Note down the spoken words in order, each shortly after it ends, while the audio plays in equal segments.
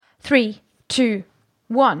3, 2,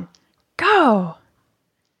 1, go!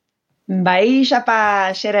 Mbaisha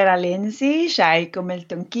pa sherera Lindsay, shai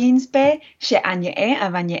kumilton kinspe, she anya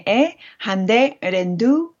avanya hande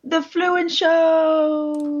rendu the Fluent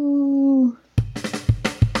Show.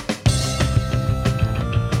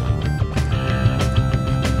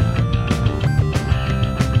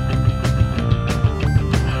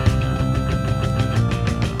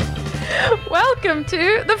 Welcome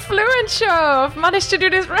to the Fluent Show. I've managed to do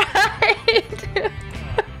this right.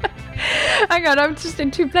 Hang on, I'm just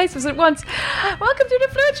in two places at once. Welcome to the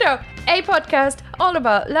Fluent Show, a podcast all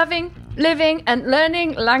about loving, living and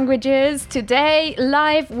learning languages. Today,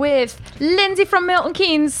 live with Lindsay from Milton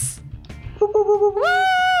Keynes.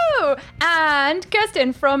 Woo! And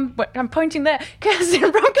Kirsten from, I'm pointing there,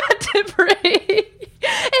 Kirsten from Canterbury.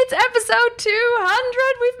 It's episode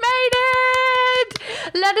 200. We've made it.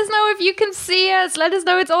 Let us know if you can see us. Let us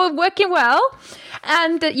know it's all working well.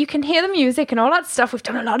 And you can hear the music and all that stuff. We've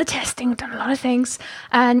done a lot of testing. We've done a lot of things.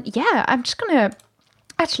 And yeah, I'm just going to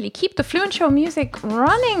actually keep the Fluent Show music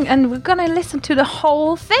running. And we're going to listen to the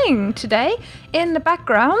whole thing today in the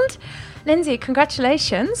background. Lindsay,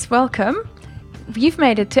 congratulations. Welcome. You've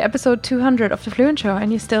made it to episode 200 of the Fluent Show.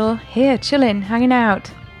 And you're still here, chilling, hanging out.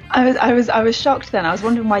 I was shocked then. I was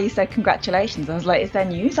wondering why you said congratulations. I was like, is there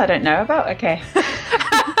news I don't know about? Okay.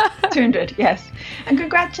 200, yes. And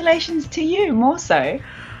congratulations to you, more so.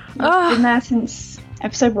 You've been there since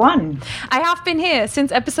episode 1. I have been here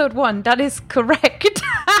since episode 1. That is correct.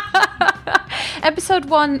 Episode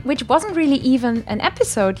 1, which wasn't really even an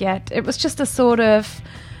episode yet. It was just a sort of,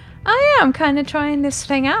 I'm kind of trying this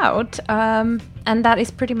thing out. And that is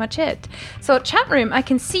pretty much it. So chat room, I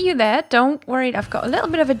can see you there. Don't worry, I've got a little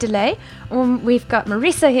bit of a delay. We've got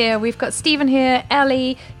Marissa here, we've got Stephen here,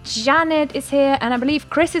 Ellie, Janet is here, and I believe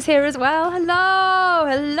Chris is here as well.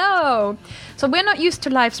 Hello. So we're not used to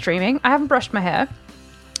live streaming. I haven't brushed my hair.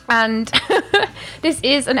 And this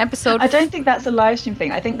is an episode... I don't think that's a live stream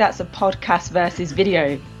thing. I think that's a podcast versus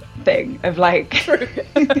video thing of like...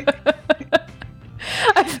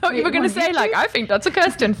 I thought you were going to say like, I think that's a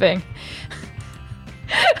Kirsten thing.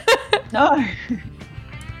 No.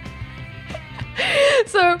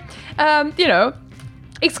 So,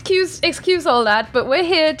 excuse all that, but we're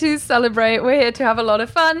here to celebrate. We're here to have a lot of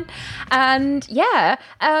fun. And yeah,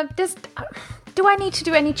 do I need to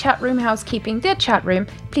do any chat room housekeeping? Dear chat room,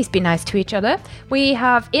 please be nice to each other. We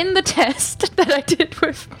have in the test that I did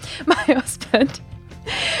with my husband,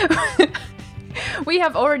 we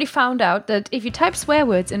have already found out that if you type swear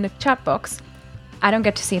words in the chat box, I don't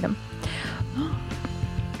get to see them.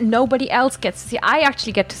 Nobody else gets to see. I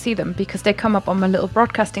actually get to see them because they come up on my little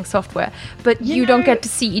broadcasting software. But you don't get to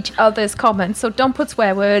see each other's comments. So don't put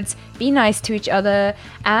swear words. Be nice to each other.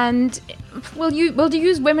 And we'll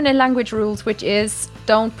use women in language rules, which is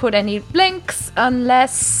don't put any links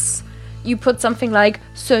unless you put something like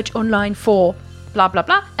search online for blah, blah,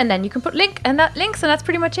 blah. And then you can put links, and that's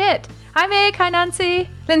pretty much it. Hi, Mick. Hi, Nancy.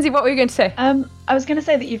 Lindsay, what were you going to say? I was going to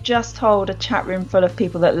say that you've just told a chat room full of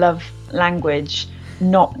people that love language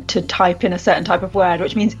not to type in a certain type of word,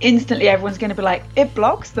 which means instantly everyone's going to be like, it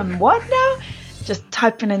blocks them. What now? Just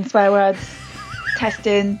typing in swear words,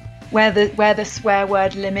 testing where the swear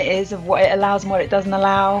word limit is of what it allows and what it doesn't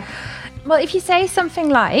allow. Well, if you say something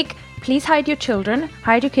like, please hide your children,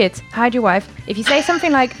 hide your kids, hide your wife. If you say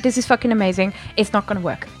something like, this is fucking amazing, it's not going to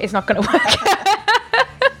work. It's not going to work.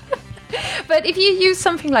 But if you use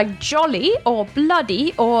something like jolly or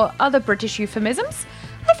bloody or other British euphemisms,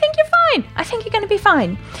 I think you're fine. I think you're going to be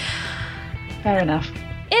fine. Fair enough.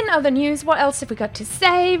 In other news, what else have we got to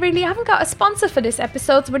say? Really, I haven't got a sponsor for this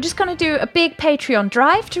episode, so we're just going to do a big Patreon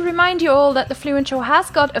drive to remind you all that the Fluent Show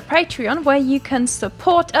has got a Patreon where you can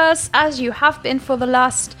support us as you have been for the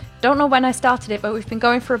last... Don't know when I started it, but we've been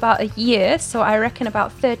going for about a year, so I reckon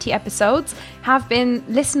about 30 episodes have been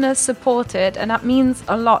listener supported, and that means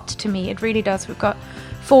a lot to me. It really does. We've got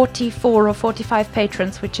 44 or 45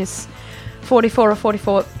 patrons, which is 44 or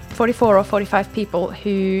 45 people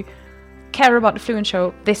who care about the Fluent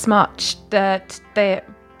Show this much that they're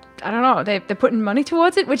putting money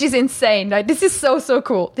towards it, which is insane. Like, this is so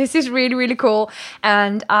cool. This is really, really cool,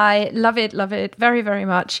 and I love it very, very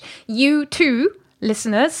much. You too,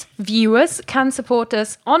 listeners, viewers, can support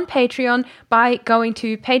us on Patreon by going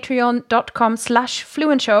to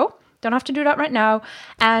patreon.com/fluentshow. Don't have to do that right now.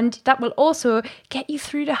 And that will also get you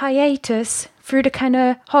through the hiatus, through the kind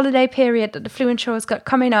of holiday period that the Fluent Show has got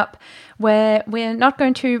coming up, where we're not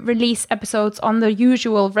going to release episodes on the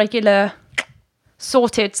usual regular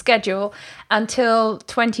sorted schedule until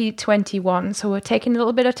 2021. So we're taking a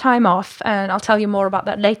little bit of time off, and I'll tell you more about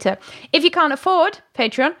that later. If you can't afford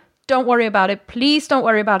Patreon, don't worry about it. Please don't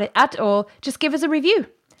worry about it at all. Just give us a review.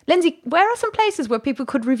 Lindsay, where are some places where people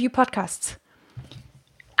could review podcasts?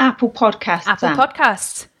 Apple Podcasts.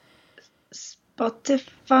 Podcasts.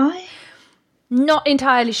 Spotify? Not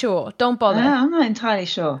entirely sure. Don't bother. I'm not entirely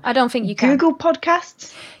sure. I don't think you can. Google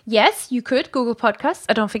Podcasts? Yes, you could. Google Podcasts.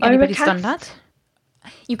 I don't think anybody's done that.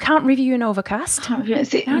 You can't review an Overcast.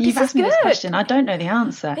 You've asked me this question. I don't know the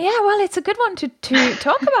answer. Yeah, well, it's a good one to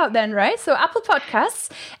talk about then, right? So Apple Podcasts.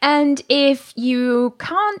 And if you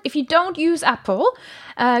don't use Apple,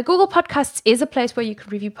 Google Podcasts is a place where you can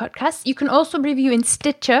review podcasts. You can also review in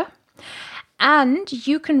Stitcher. And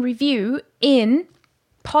you can review in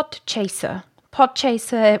Podchaser.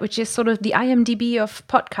 Podchaser, which is sort of the IMDb of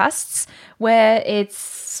podcasts, where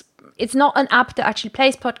it's not an app that actually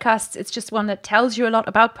plays podcasts. It's just one that tells you a lot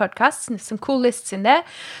about podcasts, and there's some cool lists in there.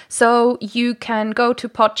 So you can go to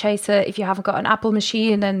Podchaser if you haven't got an Apple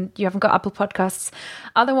machine and you haven't got Apple Podcasts.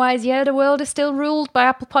 Otherwise, the world is still ruled by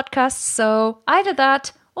Apple Podcasts. So either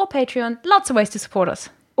that or Patreon. Lots of ways to support us.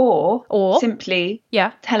 Or simply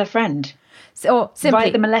tell a friend. Or simply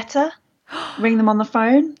write them a letter, ring them on the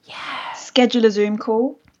phone, schedule a Zoom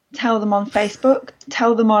call, tell them on Facebook,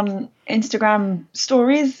 tell them on Instagram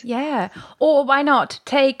stories. Yeah. Or why not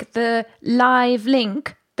take the live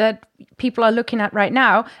link that people are looking at right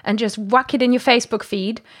now and just whack it in your Facebook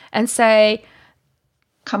feed and say,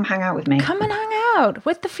 come hang out with me. Come and hang out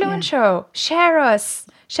with the Fluent Show. Share us.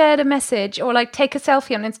 Share the message, or like take a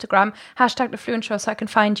selfie on Instagram, #the Fluent Show so I can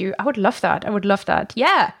find you. I would love that.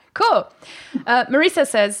 Yeah, cool. Marisa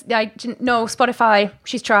says, no, Spotify,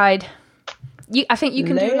 she's tried. I think you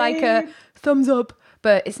can do like a thumbs up,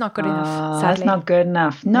 but it's not good enough, sadly. That's not good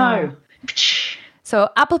enough. No. So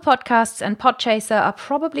Apple Podcasts and Podchaser are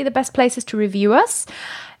probably the best places to review us.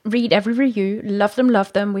 Read every review. Love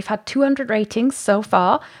them. We've had 200 ratings so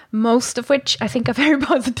far, most of which I think are very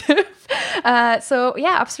positive. So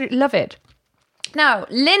yeah, absolutely love it. Now,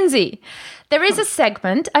 Lindsay, there is a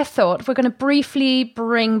segment I thought we're going to briefly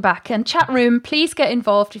bring back. And chat room, please get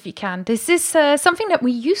involved if you can. This is something that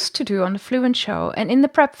we used to do on the Fluent Show. And in the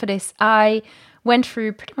prep for this, I went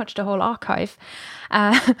through pretty much the whole archive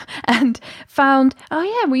and found,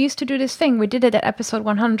 we used to do this thing. We did it at episode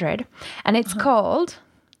 100. And it's called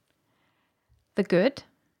The Good,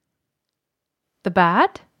 The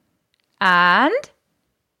Bad, and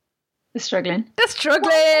The Struggling. The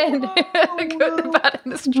Struggling. The Good, The Bad,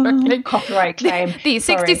 and The Struggling. Copyright claim. The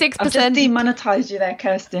 66%. I've just demonetized you there,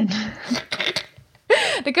 Kirsten.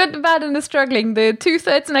 The Good, The Bad, and The Struggling. The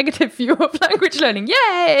 2/3 negative view of language learning.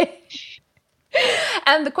 Yay!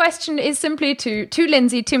 And the question is simply to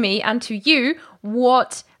Lindsay, to me, and to you,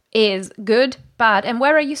 what is good, bad, and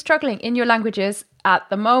where are you struggling in your languages at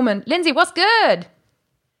the moment? Lindsay, what's good?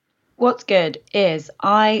 What's good is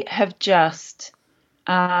I have just...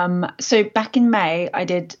 so back in May, I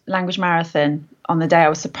did language marathon on the day I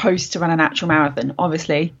was supposed to run an actual marathon.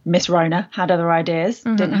 Obviously, Miss Rona had other ideas.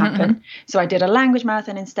 Didn't happen. So I did a language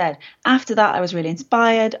marathon instead. After that, I was really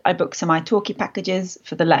inspired. I booked some italki packages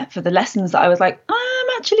for the lessons that I was like, I'm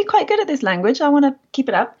actually quite good at this language. I want to keep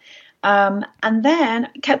it up. And then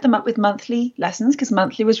kept them up with monthly lessons because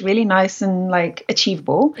monthly was really nice and like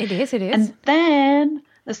achievable. It is. And then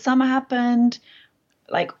the summer happened.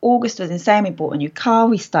 Like August was insane. We bought a new car.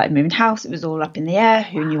 We started moving house. It was all up in the air.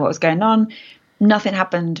 Who knew what was going on? Nothing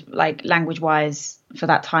happened like language wise for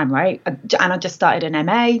that time, right? And I just started an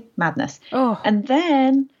MA. Madness. Oh. And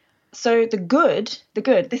then, so the good.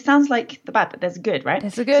 This sounds like the bad, but there's a good, right?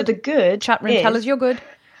 There's a good. So the good. Chat room, tell us you're good.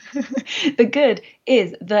 The good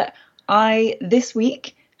is that I this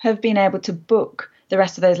week have been able to book the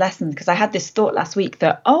rest of those lessons because I had this thought last week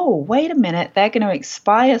that, wait a minute, they're going to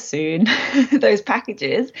expire soon, those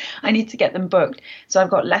packages. I need to get them booked. So I've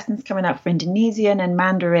got lessons coming up for Indonesian and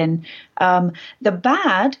Mandarin. The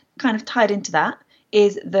bad, kind of tied into that,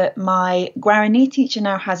 is that my Guarani teacher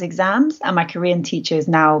now has exams and my Korean teacher is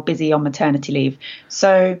now busy on maternity leave.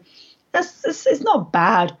 So it's not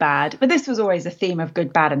bad, but this was always a theme of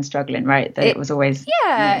good, bad, and struggling, right? That it was always...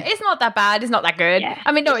 Yeah, it's not that bad, it's not that good. Yeah,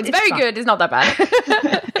 I mean, no, it's very good, it's not that bad.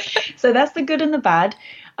 So that's the good and the bad.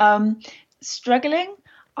 Struggling,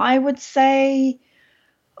 I would say,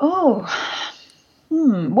 what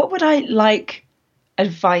would I like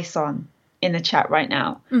advice on in the chat right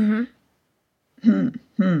now? Let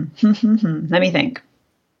me think.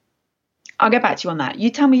 I'll get back to you on that. You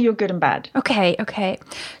tell me your good and bad. Okay.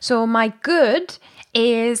 So my good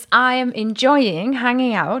is I am enjoying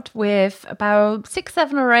hanging out with about 6,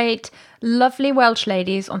 7 or 8 lovely Welsh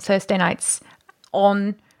ladies on Thursday nights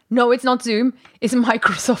on No, it's not Zoom. It's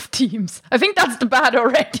Microsoft Teams. I think that's the bad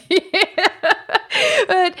already.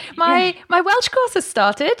 But my Welsh course has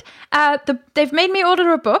started. They've made me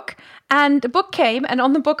order a book, and the book came, and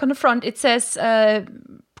on the book on the front it says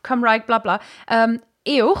Cymraeg blah blah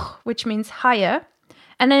uwch, which means higher,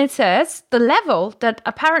 and then it says the level that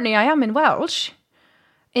apparently I am in Welsh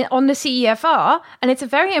on the CEFR, and it's a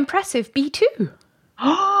very impressive B2.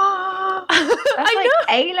 That's like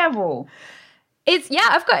A level.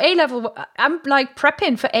 I've got A level. I'm like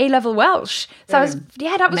prepping for A level Welsh. So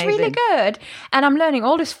that was really good. And I'm learning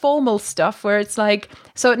all this formal stuff where it's like,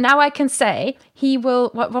 so now I can say he will.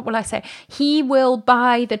 What will I say? He will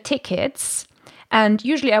buy the tickets, and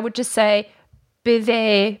usually I would just say bydd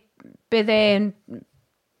e'n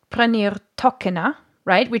prynu'r tocyna,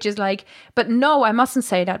 right? Which is like, but no, I mustn't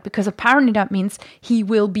say that because apparently that means he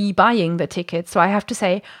will be buying the tickets. So I have to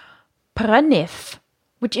say prynydd,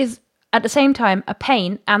 which is at the same time a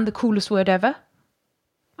pain and the coolest word ever.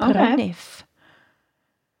 Prynydd.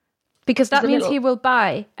 Because that means he will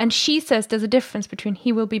buy. And she says there's a difference between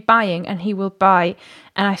he will be buying and he will buy.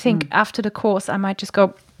 And I think after the course, I might just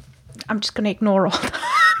go, I'm just going to ignore all that.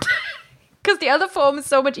 Because the other form is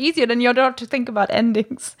so much easier than you don't have to think about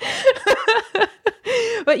endings.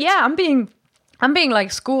 But yeah, I'm being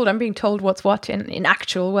like schooled. I'm being told what's what in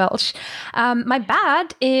actual Welsh. My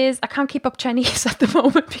bad is I can't keep up Chinese at the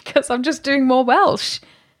moment because I'm just doing more Welsh.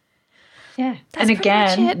 Yeah. That's and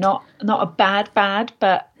again, not a bad,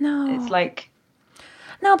 but no. It's like...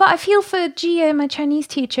 No, but I feel for Gia, my Chinese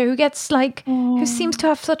teacher, who gets like, who seems to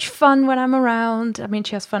have such fun when I'm around. I mean,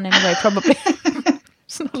 she has fun anyway, probably.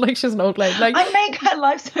 It's not like she's an old lady. Like, I make her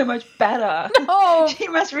life so much better. No. She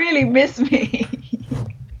must really miss me.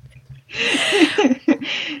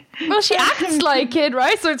 Well, she acts like it,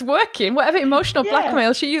 right? So it's working. Whatever emotional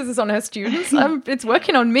blackmail she uses on her students, it's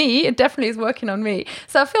working on me. It definitely is working on me.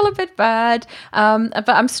 So I feel a bit bad, but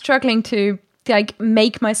I'm struggling to like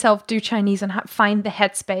make myself do Chinese and find the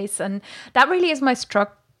headspace, and that really is my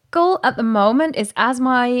struggle at the moment. Is as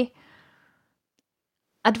my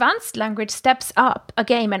advanced language steps up a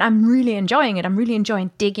game, and I'm really enjoying it. I'm really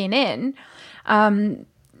enjoying digging in.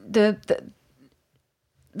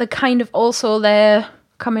 The kind of also they're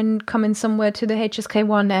coming somewhere to the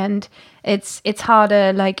HSK1, and it's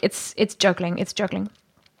harder. Like it's juggling.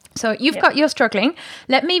 So you've got your struggling.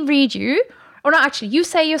 Let me read you. Or no, actually, you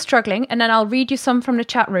say you're struggling, and then I'll read you some from the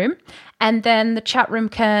chat room, and then the chat room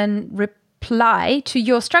can reply to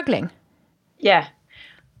your struggling. Yeah,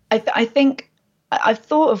 I think I've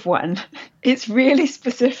thought of one. It's really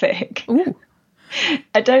specific. Ooh.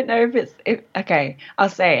 I don't know if it's... okay, I'll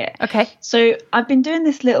say it. Okay. So I've been doing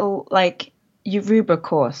this little, like, Yoruba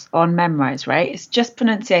course on Memrise, right? It's just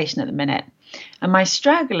pronunciation at the minute. And my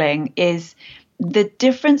struggling is the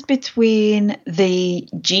difference between the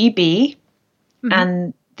GB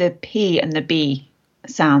and the P and the B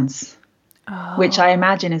sounds, which I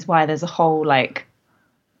imagine is why there's a whole, like,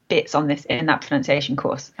 bits on this in that pronunciation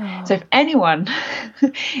course. So if anyone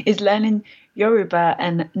is learning Yoruba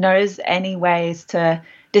and knows any ways to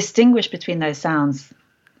distinguish between those sounds,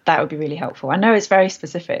 that would be really helpful. I know it's very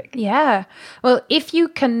specific. Yeah. Well, if you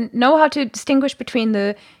can know how to distinguish between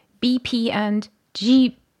the BP and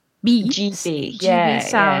GB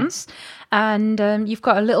sounds, and you've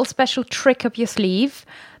got a little special trick up your sleeve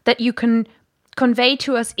that you can convey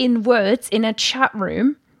to us in words in a chat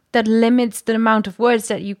room that limits the amount of words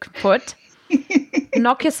that you can put,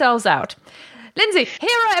 knock yourselves out. Lindsay, here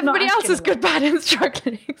are everybody else's good, bad, and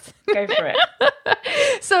strugglings. Go for it.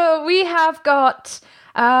 So we have got...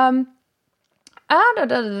 good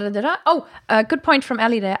point from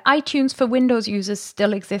Ellie there. iTunes for Windows users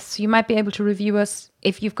still exists. So you might be able to review us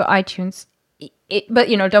if you've got iTunes. But,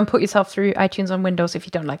 don't put yourself through iTunes on Windows if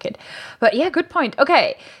you don't like it. But yeah, good point.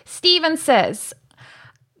 Okay, Steven says...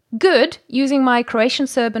 Good, using my Croatian,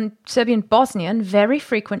 Serbian, Bosnian very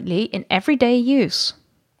frequently in everyday use.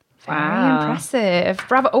 Very impressive.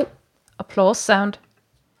 Bravo. Oh, applause sound.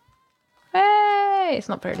 Hey, it's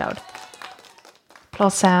not very loud.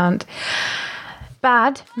 Applause sound.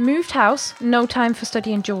 Bad, moved house, no time for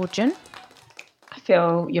studying Georgian. I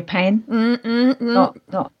feel your pain. Not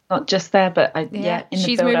just there, but in the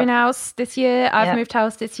she's build-up. moving house this year. I've moved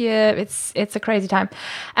house this year. It's a crazy time,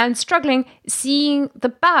 and struggling seeing the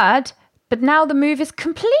bad. But now the move is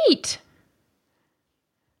complete.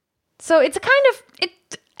 So it's a kind of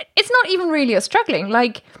it's not even really a struggling.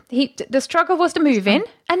 Like the struggle was the move in,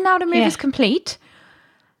 and now the move is complete.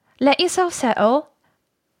 Let yourself settle.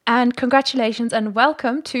 And congratulations and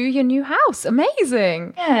welcome to your new house.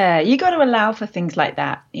 Amazing. Yeah, you got to allow for things like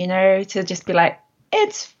that, to just be like,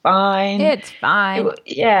 it's fine. It's fine.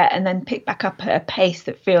 And then pick back up at a pace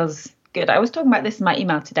that feels good. I was talking about this in my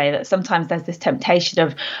email today, that sometimes there's this temptation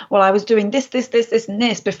of, well, I was doing this, and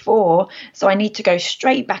this before, so I need to go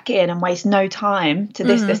straight back in and waste no time to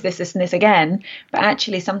this, this, and this again. But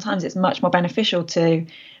actually, sometimes it's much more beneficial to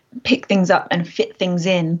pick things up and fit things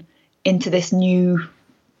into this new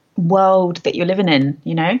world that you're living in,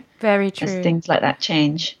 you know? Very true. As things like that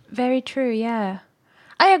change. Very true, yeah.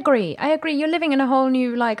 I agree. You're living in a whole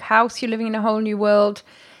new house, you're living in a whole new world.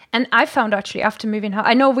 And I found actually after moving house,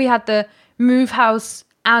 I know we had the move house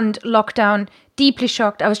and lockdown, deeply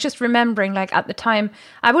shocked. I was just remembering at the time,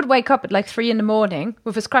 I would wake up at 3 a.m.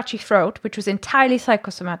 with a scratchy throat, which was entirely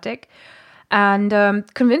psychosomatic, and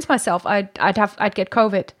convince myself I'd get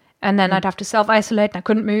COVID, and then I'd have to self-isolate and I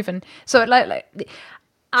couldn't move. And so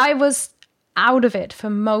I was out of it for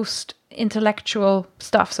most intellectual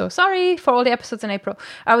stuff. So sorry for all the episodes in April.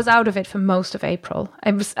 I was out of it for most of April.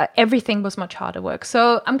 Everything was much harder work.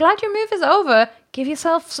 So I'm glad your move is over. Give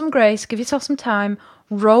yourself some grace. Give yourself some time.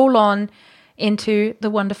 Roll on into the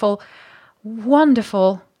wonderful,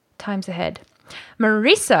 wonderful times ahead.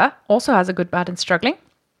 Marisa also has a good, bad, and struggling.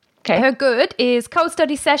 Okay. Her good is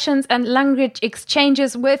co-study sessions and language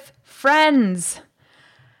exchanges with friends.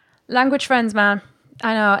 Language friends, man.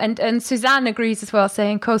 I know, and Suzanne agrees as well,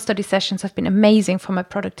 saying co-study sessions have been amazing for my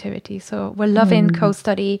productivity. So we're loving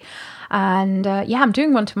co-study, and I'm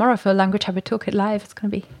doing one tomorrow for Language Habit Toolkit Live. It's going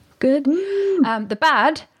to be good. The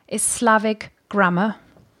bad is Slavic grammar.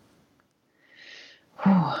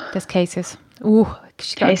 There's cases. Ooh,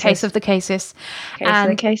 she's got a case of the cases.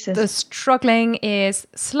 The struggling is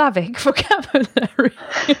Slavic vocabulary.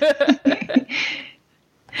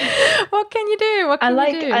 What can you do? I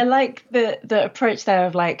like the approach there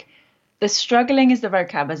of the struggling is the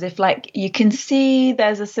vocab, as if you can see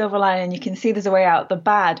there's a silver line and you can see there's a way out. The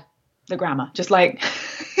bad, the grammar, just I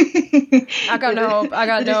got no hope. I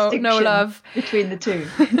got no love between the two.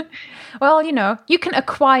 Well, you can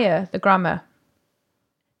acquire the grammar.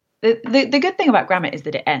 The good thing about grammar is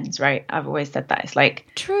that it ends, right? I've always said that. It's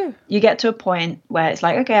true. You get to a point where it's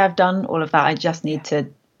okay, I've done all of that. I just need to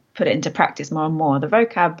put it into practice more and more. The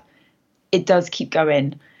vocab, it does keep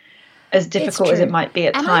going, as difficult as it might be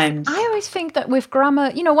at times. I always think that with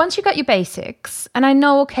grammar, once you got your basics, and I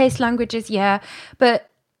know case languages, but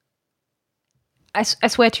I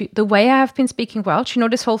swear to you, the way I have been speaking Welsh,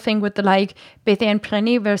 this whole thing with the beth and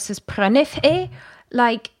prynu versus prynyth,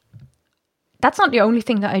 that's not the only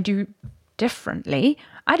thing that I do differently.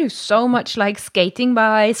 I do so much skating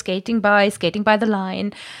by the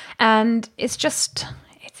line, and it's just...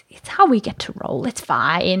 It's how we get to roll. It's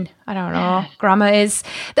fine. I don't know. Grammar is...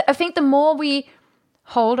 I think the more we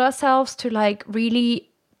hold ourselves to really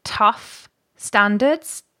tough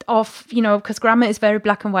standards of, because grammar is very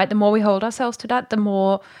black and white, the more we hold ourselves to that, the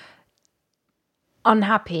more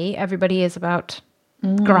unhappy everybody is about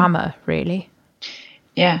grammar, really.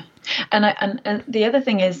 Yeah. And the other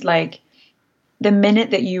thing is the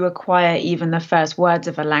minute that you acquire even the first words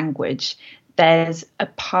of a language, there's a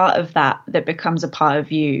part of that becomes a part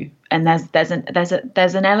of you, and there's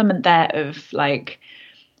an element there of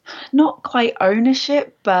not quite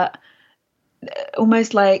ownership, but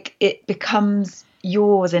almost it becomes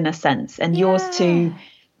yours in a sense, and yours to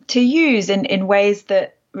use in ways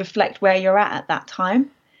that reflect where you're at that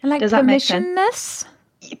time. And does that make sense?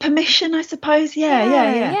 Permission, I suppose.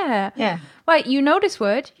 Yeah. Right, you know this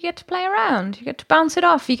word, you get to play around, you get to bounce it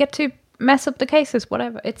off, you get to mess up the cases,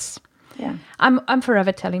 whatever. It's... Yeah, I'm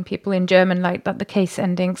forever telling people in German that the case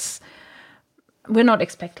endings, we're not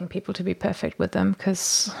expecting people to be perfect with them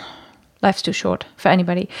because life's too short for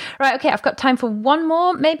anybody. Right, okay, I've got time for one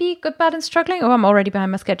more, maybe good, bad, and struggling. I'm already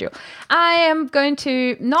behind my schedule. I am going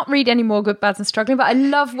to not read any more good, bad, and struggling, but I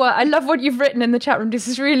love what you've written in the chat room. This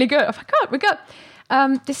is really good. Oh my God, we got...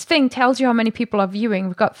 this thing tells you how many people are viewing.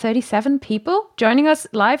 We've got 37 people joining us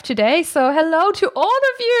live today. So hello to all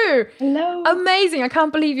of you. Hello. Amazing. I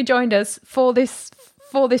can't believe you joined us for this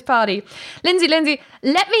party. Lindsay,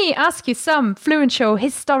 let me ask you some Fluent Show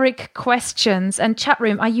historic questions. And chat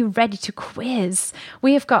room, are you ready to quiz?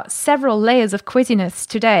 We have got several layers of quizziness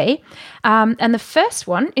today. And the first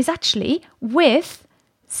one is actually with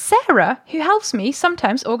Sarah, who helps me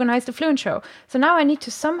sometimes organize the Fluent Show. So now I need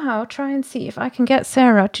to somehow try and see if I can get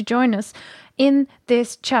Sarah to join us in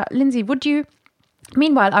this chat. Lindsay, would you...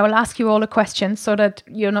 Meanwhile, I will ask you all a question so that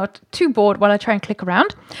you're not too bored while I try and click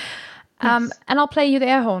around. Yes. And I'll play you the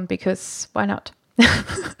air horn because why not?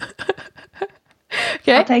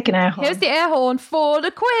 Okay. I'll take an air horn. Here's the air horn for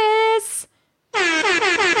the quiz.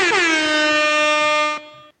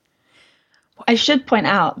 I should point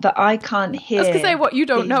out that I can't hear. I was going to say, what you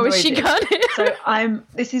don't know is she can't hear. So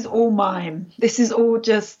this is all mime. This is all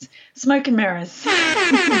just smoke and mirrors.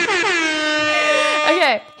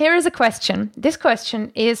 Okay, here is a question. This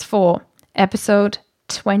question is for episode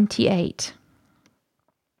 28.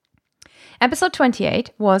 Episode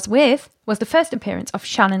 28 was the first appearance of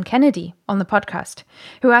Shannon Kennedy on the podcast,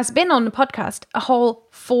 who has been on the podcast a whole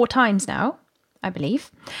 4 times now, I believe,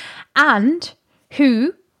 and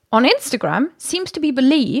who on Instagram seems to be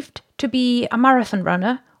believed to be a marathon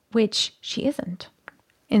runner, which she isn't.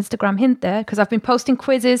 Instagram hint there, because I've been posting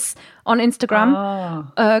quizzes on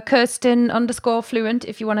Instagram. Kirsten_fluent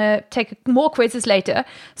if you want to take more quizzes later.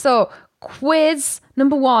 So quiz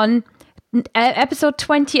number 1, episode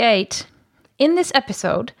 28. In this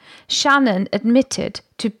episode, Shannon admitted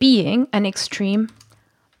to being an extreme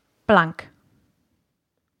blank.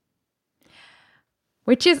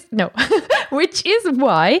 Which is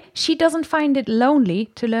why she doesn't find it lonely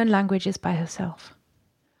to learn languages by herself.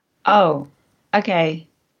 Oh, okay.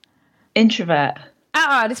 Introvert.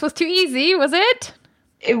 This was too easy, was it?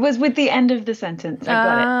 It was with the end of the sentence. I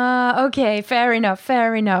got it. Okay, fair enough.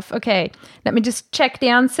 Okay, let me just check the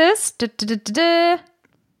answers.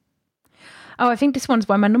 Oh, I think this one's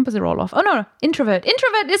why my numbers are all off. Oh, no, introvert.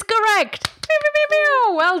 Introvert is correct.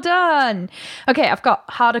 Well done. Okay, I've got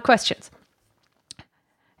harder questions.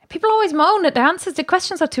 People always moan at the answers. The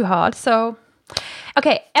questions are too hard. So,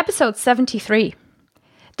 okay, episode 73.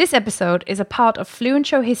 This episode is a part of Fluent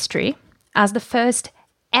Show history as the first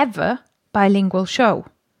ever bilingual show.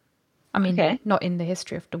 I mean, not in the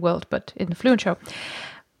history of the world, but in the Fluent Show.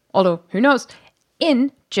 Although, who knows?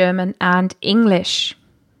 In German and English.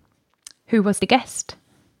 Who was the guest?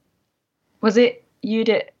 Was it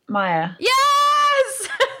Judith Meyer? Yes!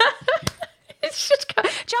 It's just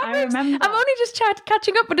I remember. I'm only just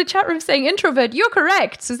catching up with the chat room saying introvert. You're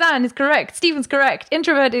correct. Suzanne is correct. Stephen's correct.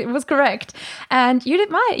 Introvert was correct. And Judith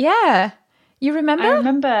Meyer, yeah. You remember?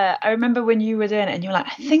 I remember when you were doing it and you were like,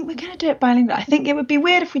 I think we're going to do it bilingual. I think it would be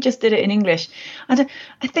weird if we just did it in English. And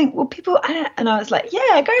I was like,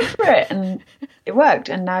 yeah, go for it. And it worked.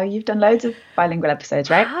 And now you've done loads of bilingual episodes,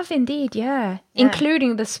 right? I have indeed, yeah.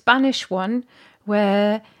 Including the Spanish one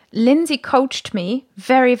where Lindsay coached me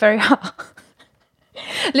very, very hard.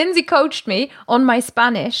 Lindsay coached me on my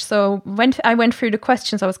Spanish. So when I went through the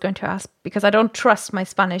questions I was going to ask, because I don't trust my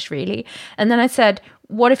Spanish really. And then I said,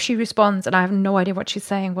 what if she responds and I have no idea what she's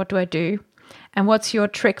saying? What do I do? And what's your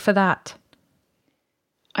trick for that?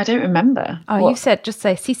 I don't remember. Oh, you said just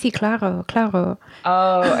say, sí, claro, claro.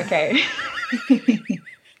 Oh, okay.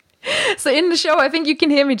 So in the show, I think you can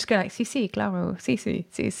hear me just go like, sí, claro, sí,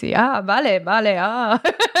 vale,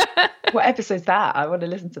 What episode's that? I want to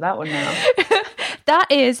listen to that one now.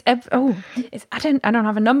 That is, I don't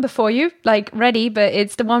have a number for you, like ready, but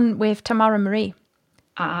it's the one with Tamara Marie.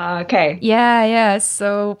 Okay. Yeah.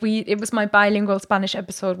 So it was my bilingual Spanish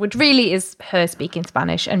episode, which really is her speaking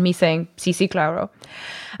Spanish and me saying sí, claro.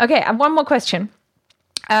 Okay, and one more question.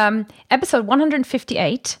 Episode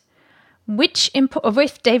 158, with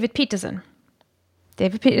David Peterson.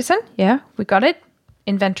 David Peterson, yeah, we got it.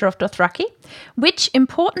 Inventor of Dothraki. Which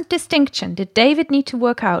important distinction did David need to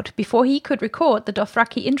work out before he could record the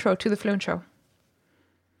Dothraki intro to the Fluent Show?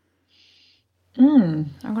 I'm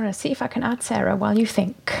going to see if I can add Sarah while you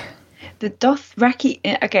think. The Dothraki,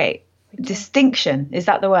 okay, distinction, is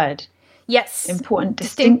that the word? Yes. Important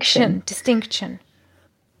distinction. Distinction.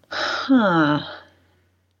 Huh.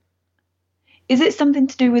 Is it something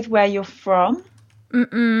to do with where you're from?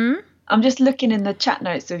 I'm just looking in the chat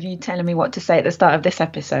notes of you telling me what to say at the start of this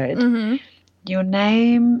episode. Mm-hmm. Your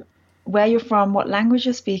name, where you're from, what language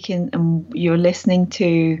you're speaking, and you're listening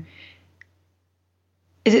to.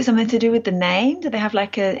 Is it something to do with the name? Do they have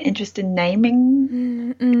like an interest in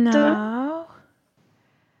naming? No.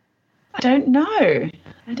 I don't know.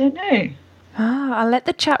 I'll let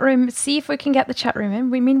the chat room, see if we can get the chat room in.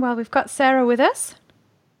 Meanwhile, we've got Sarah with us.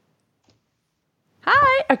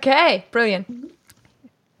 Hi. Okay, brilliant.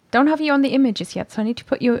 Don't have you on the images yet, so I need to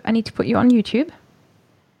put you on YouTube.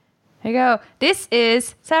 There you go. This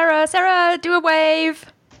is Sarah. Sarah, do a wave.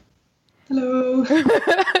 Hello.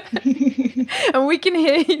 And we can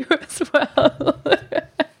hear you as well.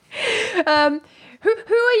 Who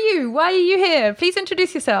are you? Why are you here? Please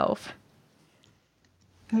introduce yourself.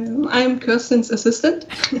 I'm Kirsten's assistant.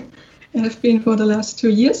 I have been for the last 2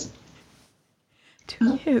 years.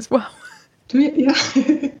 2 years, wow. 2 years,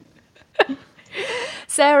 yeah.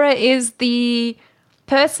 Sarah is the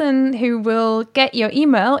person who will get your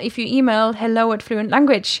email if you email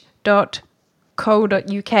hello@fluentlanguage.com.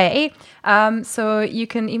 So you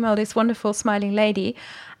can email this wonderful smiling lady.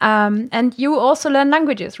 And you also learn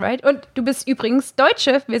languages, right? Und du bist übrigens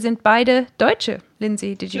Deutsche. Wir sind beide Deutsche.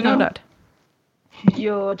 Lindsay, did you know that?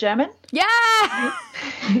 You're German? Yeah!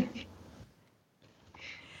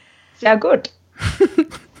 Sehr gut.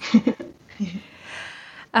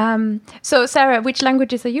 So, Sarah, which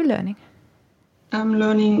languages are you learning? I'm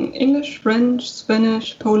learning English, French,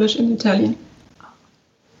 Spanish, Polish, and Italian.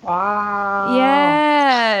 Wow.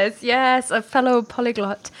 Yes, a fellow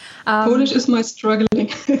polyglot. Polish is my struggling.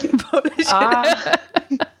 Polish.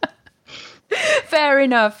 Fair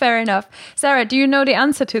enough. Sarah, do you know the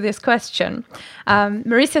answer to this question?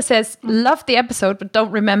 Marisa says, love the episode, but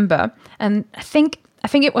don't remember. And I think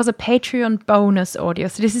it was a Patreon bonus audio,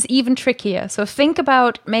 so this is even trickier. So think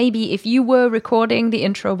about maybe if you were recording the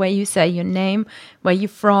intro where you say your name, where you're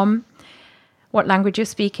from, what language you're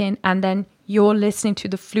speaking, and then you're listening to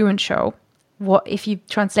the Fluent Show. What if you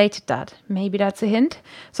translated that? Maybe that's a hint.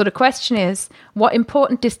 So the question is, what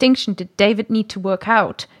important distinction did David need to work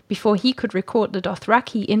out before he could record the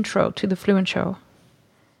Dothraki intro to the Fluent Show?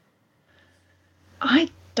 I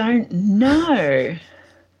don't know.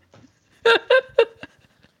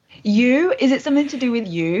 You? Is it something to do with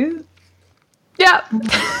you? Yeah.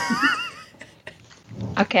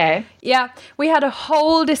 Okay. Yeah, we had a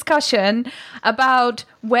whole discussion about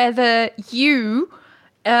whether you,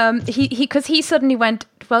 because he suddenly went,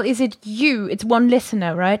 well, is it you? It's one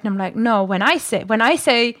listener, right? And I'm like, no, when I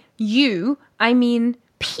say you, I mean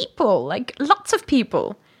people, like lots of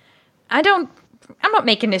people. I'm not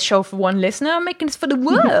making this show for one listener, I'm making this for the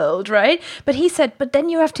world, right? But he said, but then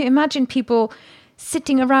you have to imagine people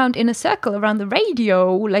sitting around in a circle around the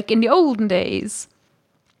radio, like in the olden days.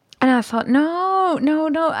 And I thought, no,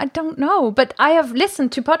 I don't know. But I have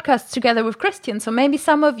listened to podcasts together with Christian, so maybe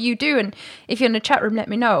some of you do. And if you're in the chat room, let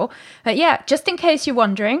me know. But yeah, just in case you're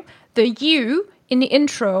wondering, the you in the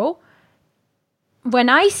intro, when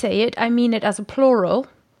I say it, I mean it as a plural.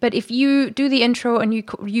 But if you do the intro and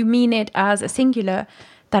you mean it as a singular,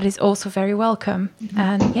 that is also very welcome. Mm-hmm.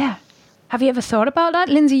 And yeah, have you ever thought about that?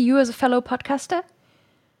 Lindsay, you as a fellow podcaster?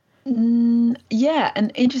 Yeah,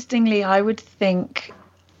 and interestingly, I would think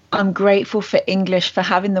I'm grateful for English for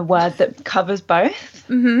having the word that covers both.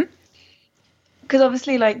 Mm-hmm. Because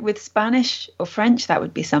obviously, like with Spanish or French, that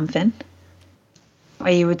would be something.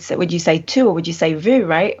 Where you would say, would you say tu or would you say vous,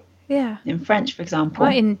 right? Yeah. In French, for example.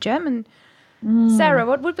 Or in German. Sarah,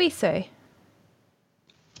 what would we say?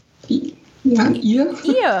 Yeah, ihr.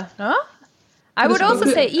 Ihr, huh? I would also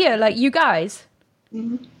say ihr, like you guys.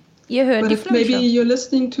 Mm-hmm. Ihr hört But die if maybe Fluent Show. you're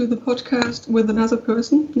listening to the podcast with another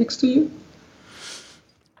person next to you.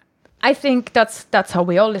 I think that's how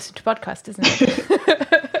we all listen to podcasts, isn't it?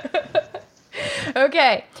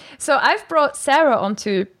 Okay, so I've brought Sarah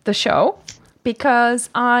onto the show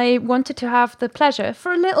because I wanted to have the pleasure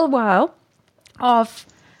for a little while of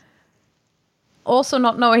also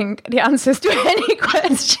not knowing the answers to any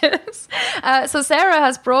questions. So Sarah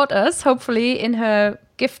has brought us, hopefully in her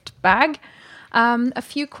gift bag, a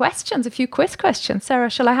few quiz questions. Sarah,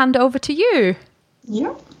 shall I hand over to you?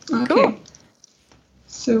 Yeah, okay. Cool.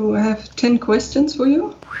 So I have 10 questions for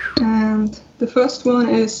you. And the first one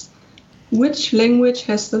is, which language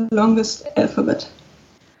has the longest alphabet?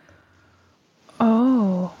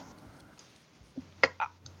 Oh.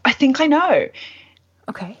 I think I know.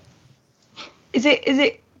 Okay. Is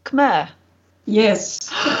it Khmer? Yes,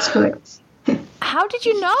 that's correct. How did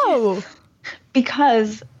you know?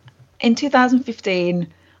 Because in 2015,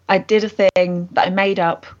 I did a thing that I made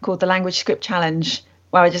up called the Language Script Challenge,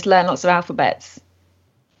 where I just learned lots of alphabets.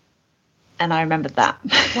 And I remembered that.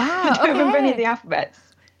 Wow, I don't remember any of the alphabets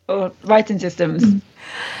or writing systems.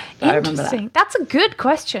 I remember that. Interesting. That's a good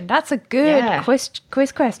question. That's a good quiz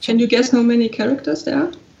question. Can you guess how many characters there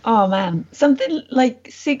are? Oh, man. Something like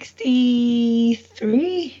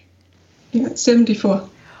 63? Yeah, 74.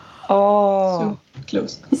 Oh. So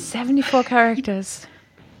close. 74 characters.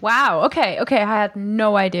 Wow. Okay. I had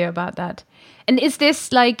no idea about that. And is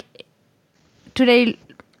this like, do they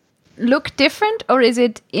look different, or is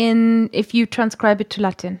it in if you transcribe it to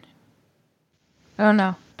Latin? Oh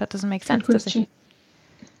no, that doesn't make sense, does it?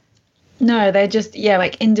 No, they're just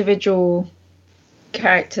like individual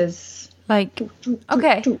characters. Like,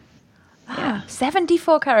 okay.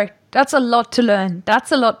 74 characters. That's a lot to learn.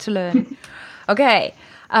 Okay.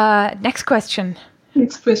 Next question.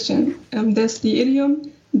 There's the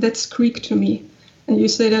idiom, that's Greek to me. And you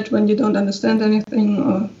say that when you don't understand anything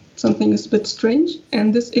or something is a bit strange.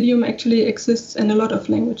 And this idiom actually exists in a lot of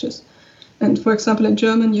languages. And for example, in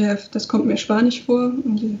German, you have, das kommt mir Spanisch vor.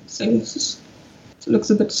 And you say, it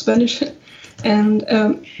looks a bit Spanish. And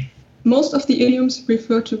Most of the idioms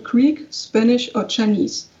refer to Greek, Spanish, or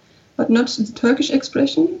Chinese, but not the Turkish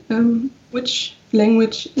expression. Which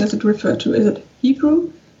language does it refer to? Is it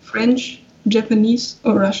Hebrew, French, Japanese,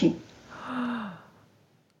 or Russian?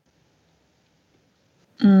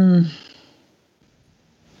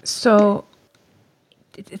 So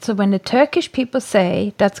when the Turkish people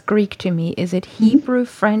say that's Greek to me, is it Hebrew,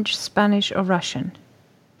 French, Spanish, or Russian?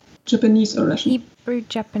 Japanese or Russian? Hebrew,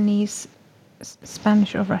 Japanese,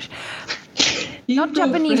 Spanish, or Russian? Hebrew, Not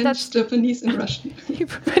Japanese, French, that's Japanese and Russian.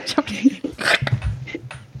 Hebrew, French, Japanese.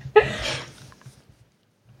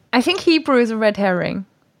 I think Hebrew is a red herring.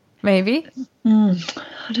 Maybe. I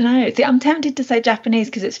don't know. See, I'm tempted to say Japanese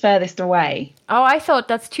because it's furthest away. Oh, I thought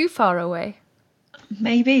that's too far away.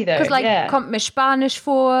 Maybe though. Because yeah. kommt mir Spanisch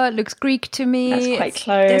vor, looks Greek to me. That's quite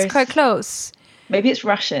close. It's quite close. Maybe it's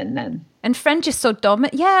Russian then. And French is so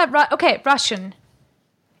dominant. Yeah, okay, Russian.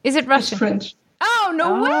 Is it Russian? It's French. Oh,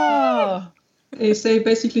 no way! They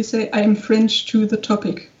basically say, I am French to the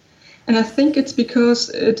topic. And I think it's because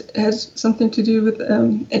it has something to do with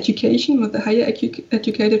education, with the higher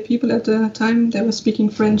educated people at the time. They were speaking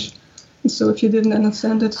French. And so if you didn't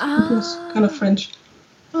understand it, it was kind of French.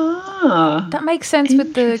 That makes sense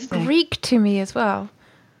with the Greek to me as well.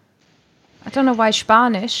 I don't know why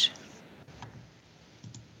Spanish.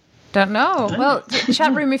 Don't know. Well,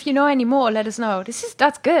 chat room, if you know any more, let us know.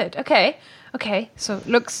 That's good. Okay. So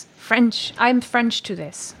looks French. I'm French to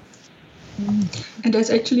this. And there's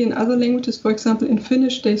actually in other languages, for example, in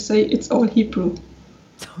Finnish, they say it's all Hebrew.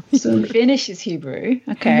 So Finnish is Hebrew.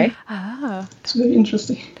 Okay. It's very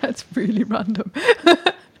interesting. That's really random.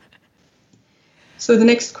 So the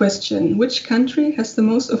next question, which country has the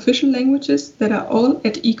most official languages that are all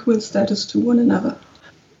at equal status to one another?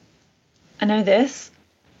 I know this.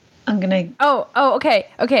 I'm going to... Oh, okay.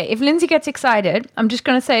 If Lindsay gets excited, I'm just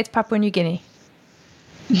going to say it's Papua New Guinea.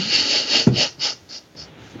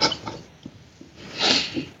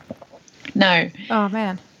 No. Oh,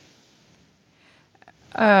 man.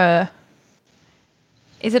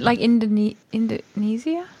 Is it like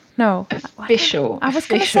Indonesia? No. Official. I was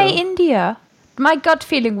going to say India. My gut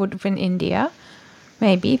feeling would have been India.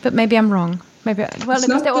 Maybe, but maybe I'm wrong.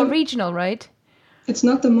 Because they're all regional, right? It's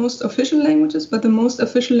not the most official languages, but the most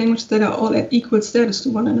official languages that are all at equal status to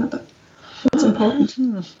one another. That's important.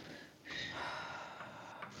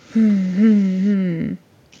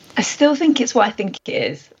 I still think it's what I think it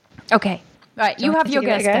is. Okay. Right, you have your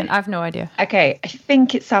guess then. I have no idea. Okay, I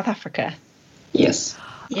think it's South Africa. Yes.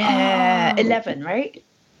 Yeah, 11, right?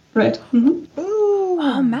 Right. Mm-hmm. Ooh.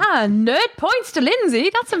 Oh, man. Nerd points to Lindsay.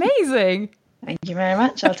 That's amazing. Thank you very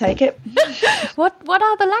much. I'll take it. What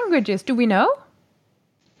are the languages? Do we know?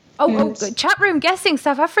 Oh, chat room guessing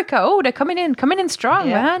South Africa. Oh, they're coming in strong,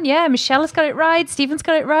 man. Yeah, Michelle has got it right. Stephen's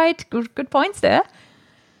got it right. Good points there.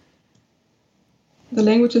 The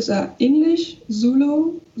languages are English,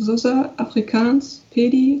 Zulu, Xhosa, Afrikaans,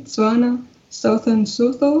 Pedi, Tswana, Southern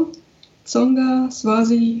Sotho, Tsonga,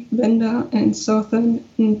 Swazi, Venda, and Southern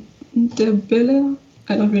Ndebele.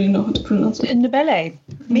 I don't really know how to pronounce it. Ndebele.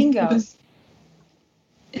 Mingos.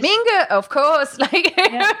 Mean Girl, of course. We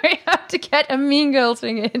have to get a Mean Girl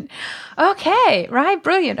thing in. Okay, right,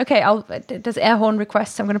 brilliant. Okay, does air horn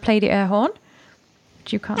request? I'm going to play the air horn.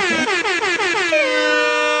 But you can't hear.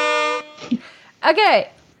 Okay,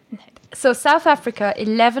 so South Africa,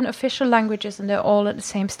 11 official languages, and they're all at the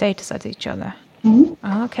same status as each other. Mm-hmm.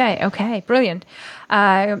 Okay, brilliant.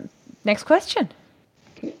 Next question.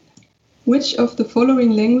 Okay. Which of the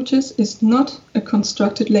following languages is not a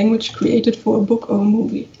constructed language created for a book or a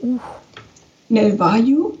movie?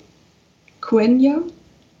 Nelvayu, Quenya,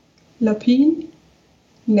 Lapine,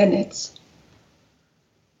 Nenets.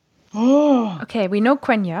 Oh. Okay, we know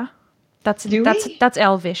Quenya. That's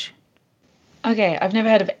Elvish. Okay, I've never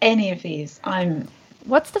heard of any of these.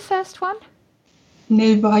 What's the first one?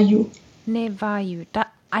 Nelvayu. Nelvayu.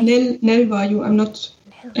 Nelvayu. I'm not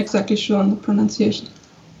exactly sure on the pronunciation.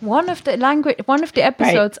 One of the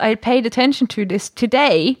episodes I paid attention to this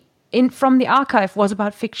today from the archive was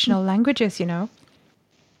about fictional languages,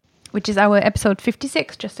 which is our episode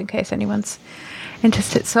 56, just in case anyone's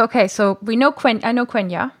interested. So so we know I know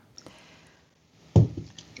Quenya.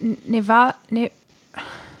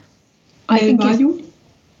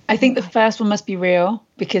 I think the first one must be real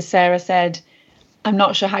because Sarah said, I'm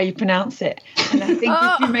not sure how you pronounce it. And I think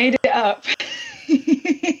if you made it up,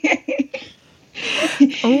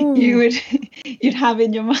 you'd have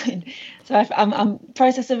in your mind. So I'm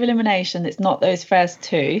process of elimination. It's not those first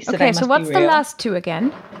two. So okay, so what's the last two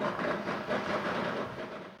again?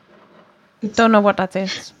 Don't know what that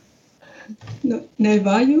is.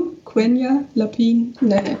 Nelvayu, Quenya, Lapine,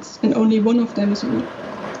 Nenets. And only one of them is real.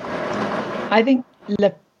 I think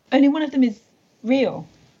only one of them is real.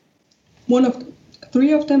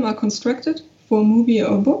 Three of them are constructed for a movie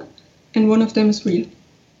or a book, and one of them is real.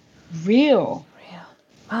 Real.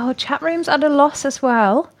 Wow, chat rooms are the loss as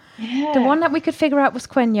well. Yeah. The one that we could figure out was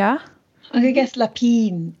Quenya. I guess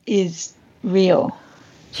Lapine is real.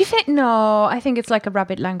 Do you think? No, I think it's like a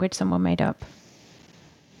rabbit language someone made up.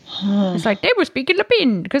 It's like they were speaking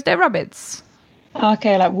Lapine because they're rabbits.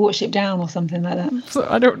 Okay, like Watership Down or something like that. So,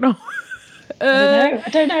 I don't know. I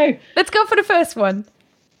don't know. Let's go for the first one.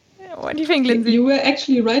 What do you think, Lindsay? You were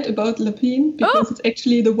actually right about Lapine because it's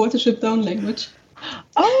actually the Watership Down language.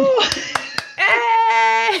 Oh!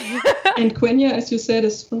 And Quenya, as you said,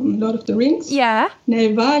 is from Lord of the Rings. Yeah.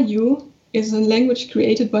 Nelvayu is a language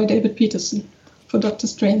created by David Peterson for Doctor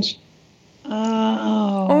Strange.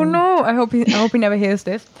 Oh no! I hope he never hears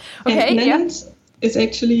this. Okay. And Nenets is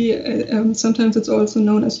actually sometimes it's also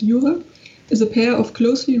known as Yura, is a pair of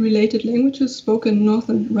closely related languages spoken in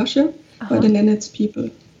northern Russia by the Nenets people.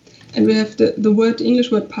 And we have the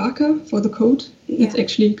English word parka for the coat. It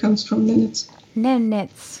actually comes from Nenets.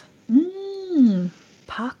 Nenets.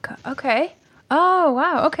 Parka. Okay. Oh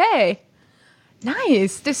wow. Okay.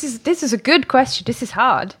 Nice. This is a good question. This is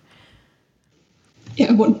hard.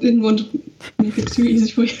 Yeah, I didn't want to make it too easy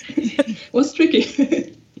for you. It was tricky.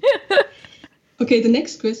 Okay, the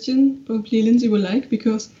next question probably Lindsay will like,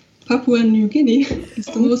 because Papua New Guinea is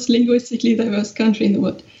the most linguistically diverse country in the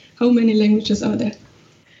world. How many languages are there?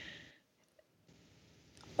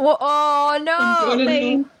 Oh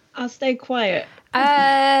no! I'll stay quiet.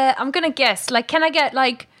 I'm gonna guess. Like, can I get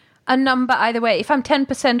like a number either way? If I'm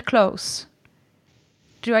 10% close,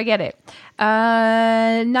 do I get it?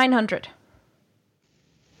 900.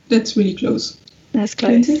 That's really close. That's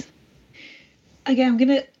close. Okay, I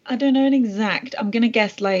don't know an exact. I'm gonna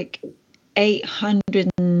guess like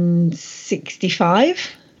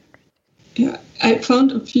 865. Yeah, I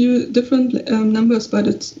found a few different numbers, but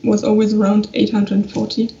it was always around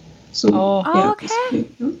 840. So, okay.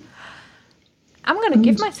 I'm going to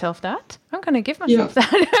give myself that.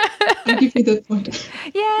 that. I'll give you that point.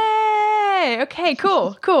 Yay! Okay,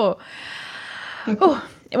 cool. Okay. Oh,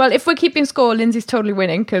 well, if we're keeping score, Lindsay's totally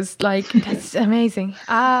winning because, like, that's amazing.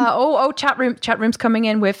 Chat room's coming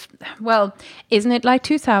in with, well, isn't it like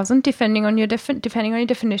 2000 depending on your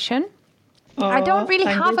definition? I don't really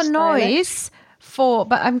have a noise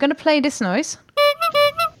but I'm going to play this noise.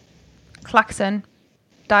 Klaxon,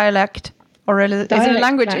 dialect, or is it a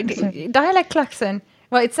language? Dialect klaxon.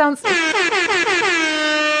 Well, it sounds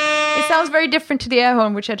very different to the air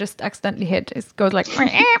horn, which I just accidentally hit. It goes like...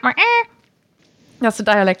 That's a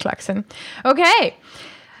dialect klaxon. Okay.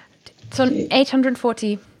 So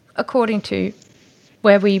 840, according to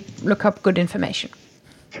where we look up good information.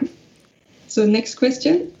 So next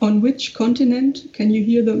question, on which continent can you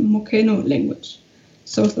hear the Mokeno language?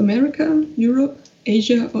 South America, Europe,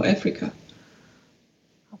 Asia, or Africa?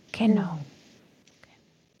 Mokeno.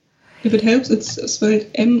 If it helps, it's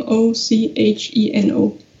spelled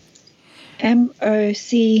Mocheno.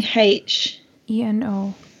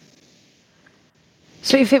 Mocheno.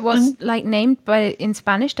 So if it was like named in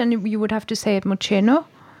Spanish, then you would have to say it Mocheno.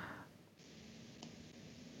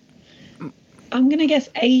 I'm going to guess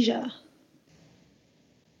Asia.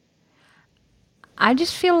 I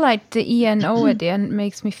just feel like the ENO at the end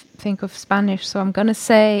makes me think of Spanish, so I'm going to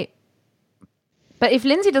say... But if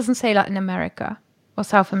Lindsay doesn't say Latin America or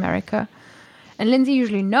South America, and Lindsay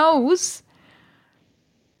usually knows...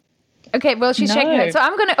 Okay, well, she's shaking her head. So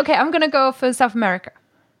I'm going to go for South America.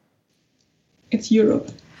 It's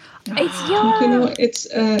Europe. It's Europe. It's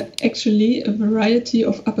actually a variety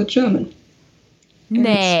of Upper German. And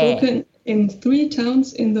it's spoken in 3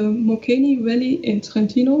 towns in the Moceni Valley in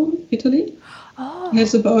Trentino, Italy. It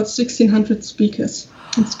has about 1,600 speakers.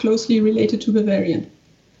 It's closely related to Bavarian.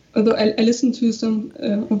 Although I listened to some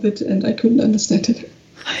of it and I couldn't understand it.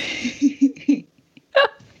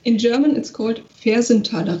 In German, it's called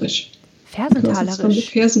Fersentalerisch. Fersentalerisch. It's from the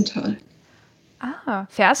Fersental.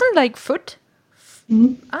 Fersen, like foot?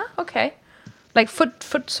 Mm-hmm. Okay. Like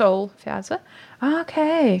foot sole, Ferse.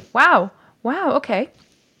 Okay. Wow, okay.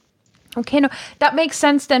 Okay, no, that makes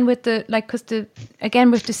sense then with the, like, because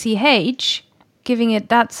with the CH, giving it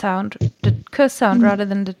that sound, the K sound rather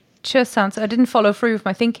than the Ch sound. So I didn't follow through with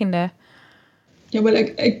my thinking there. Yeah, well,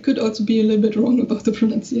 I could also be a little bit wrong about the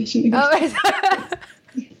pronunciation again.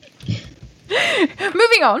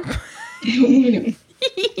 Moving on.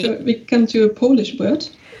 So we come to a Polish word,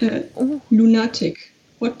 lunatic.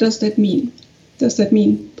 What does that mean? Does that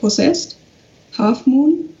mean possessed, half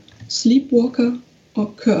moon, sleepwalker,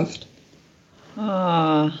 or curved?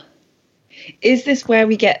 Is this where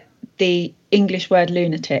we get the English word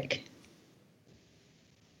lunatic?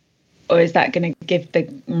 Or is that going to give the...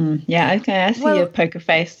 yeah, okay, I see your poker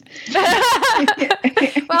face.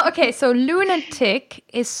 Well, okay, so lunatic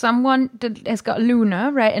is someone that has got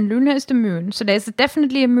Luna, right? And Luna is the moon. So there's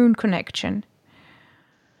definitely a moon connection.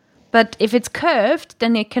 But if it's curved,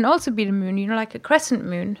 then it can also be the moon, like a crescent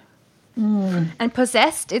moon. And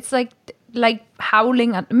possessed, it's like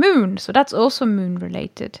howling at the moon. So that's also moon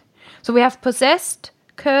related. So we have possessed,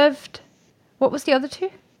 curved. What was the other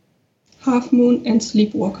two? Half moon and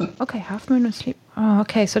sleepwalker. Okay, half moon and sleep. Oh,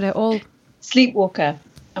 okay, so they're all... Sleepwalker.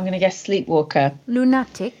 I'm going to guess sleepwalker.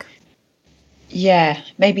 Lunatic. Yeah,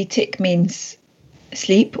 maybe tick means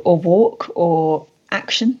sleep or walk or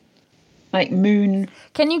action. Like moon.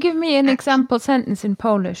 Can you give me an example sentence in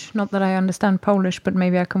Polish? Not that I understand Polish, but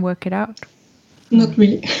maybe I can work it out. Not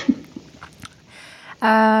really.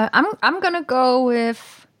 I'm going to go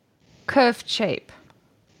with curved shape.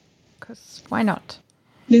 Because why not?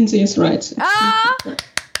 Lindsay is right.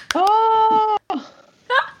 Oh!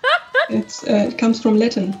 It comes from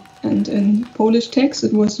Latin, and in Polish text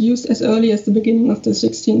it was used as early as the beginning of the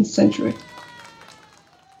 16th century.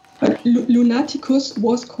 But lunaticus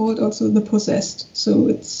was called also the possessed, so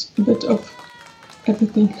it's a bit of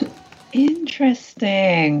everything.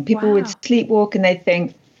 Interesting. People would sleepwalk and they'd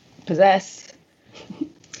think, possess.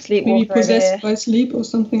 Sleepwalk. Maybe possessed by sleep or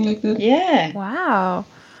something like that. Yeah. Wow.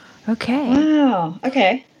 Okay. Wow.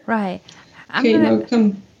 Okay. Right.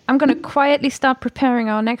 I'm gonna quietly start preparing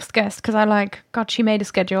our next guest because God, she made a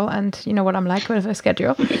schedule, and you know what I'm like with a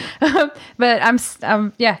schedule. But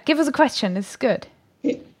give us a question. This is good.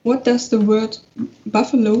 What does the word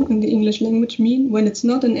buffalo in the English language mean when it's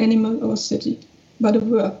not an animal or city, but a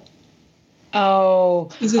verb? Oh.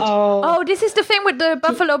 Is it? Oh, this is the thing with the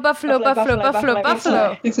buffalo.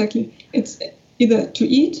 Exactly. It's either to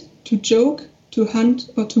eat, to joke, to hunt,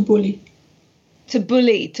 or to bully. To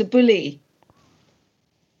bully.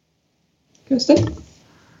 Kirsten?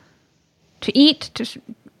 To eat,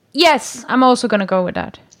 Yes, I'm also going to go with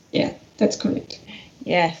that. Yeah, that's correct.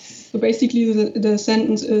 Yes. So basically the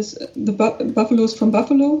sentence is the buffaloes from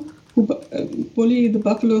Buffalo, who bully the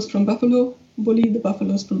buffaloes from Buffalo, bully the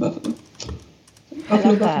buffaloes from Buffalo.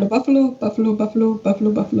 Buffalo.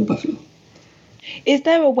 Is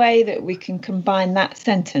there a way that we can combine that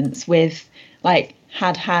sentence with like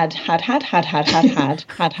had? You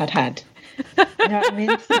know what I mean?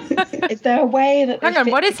 Is there a way that they Hang on,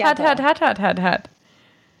 fit what is together? had?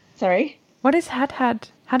 Sorry? What is had?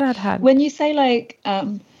 When you say like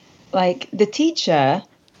the teacher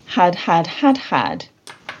had. I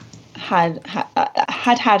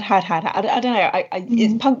don't know.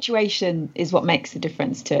 It's punctuation is what makes the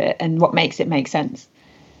difference to it and what makes it make sense.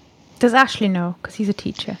 Does Ashley know? Because he's a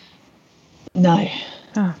teacher. No.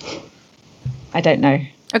 Oh. I don't know.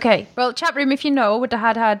 Okay. Well, chat room, if you know with the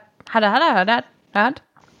had.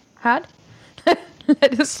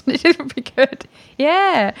 Let us. It would be good.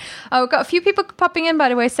 Yeah. Oh, we've got a few people popping in, by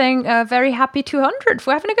the way, saying very happy 200.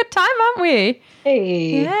 We're having a good time, aren't we?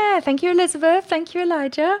 Hey. Yeah. Thank you, Elizabeth. Thank you,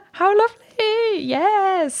 Elijah. How lovely.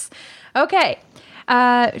 Yes. Okay.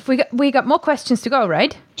 We got more questions to go,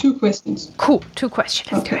 right? 2 questions. Cool. 2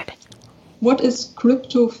 questions. Let's do it. What is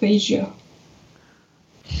cryptophagia?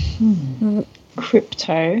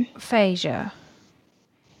 Cryptophagia.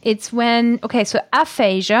 It's when... Okay, so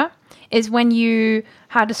aphasia is when you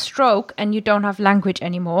had a stroke and you don't have language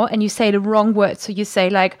anymore and you say the wrong word. So you say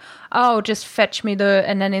like, oh, just fetch me the...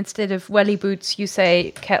 And then instead of welly boots, you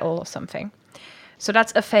say kettle or something. So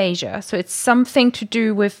that's aphasia. So it's something to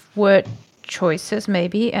do with word choices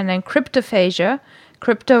maybe. And then cryptophagia.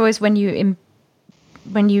 Crypto is when you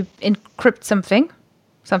encrypt something.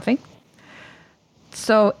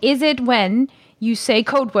 So is it when you say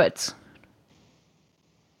code words?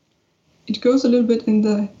 It goes a little bit in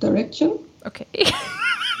the direction. Okay.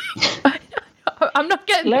 I'm not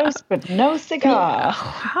getting close, but no cigar.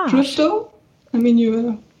 Crypto? I mean,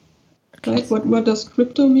 you right? What does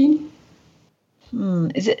crypto mean?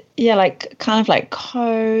 Is it like kind of like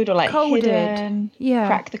code or like coded? Hidden? Yeah.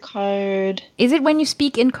 Crack the code. Is it when you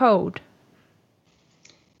speak in code?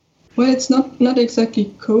 Well, it's not exactly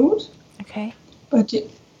code. Okay. But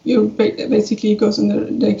you basically goes in the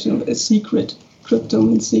direction of a secret. Crypto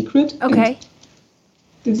means secret. Okay.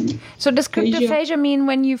 So does cryptophagia mean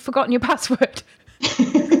when you've forgotten your password?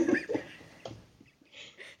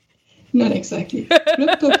 Not exactly.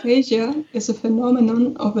 Cryptophagia is a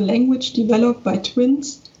phenomenon of a language developed by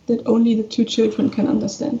twins that only the 2 children can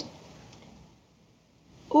understand.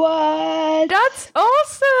 What? That's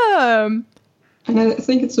awesome! And I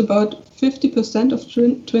think it's about 50% of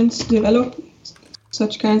twins develop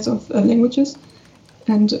such kinds of languages.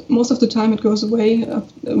 And most of the time it goes away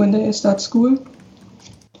when they start school.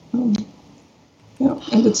 And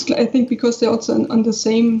I think because they're also on the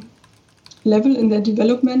same level in their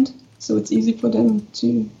development, so it's easy for them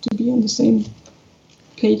to be on the same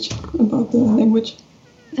page about the language.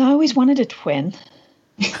 I always wanted a twin.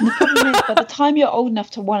 And the problem is, by the time you're old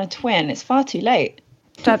enough to want a twin, it's far too late.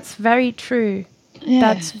 That's very true. Yeah.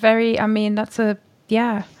 That's very, that's a,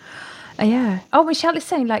 yeah. Oh, Michelle is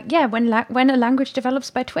saying when a language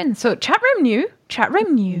develops by twins. So chat room knew.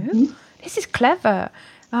 Mm-hmm. This is clever.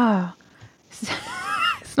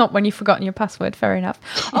 It's not when you've forgotten your password. Fair enough.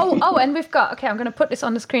 Oh, and we've got, okay, I'm going to put this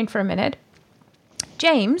on the screen for a minute.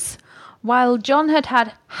 James, while John had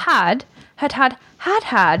a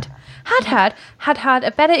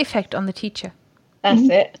better effect on the teacher. That's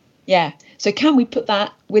it. Yeah. So can we put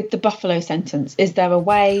that with the buffalo sentence? Is there a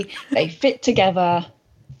way they fit together?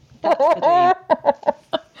 That's the dream.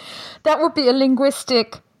 That would be a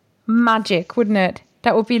linguistic magic, wouldn't it?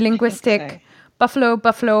 That would be linguistic. So.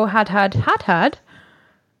 Buffalo had.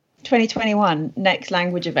 2021 next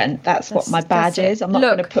language event. That's what my badge is. I'm not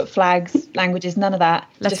going to put flags, languages, none of that.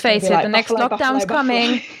 Let's face it, the next lockdown's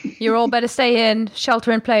coming. You all better stay in,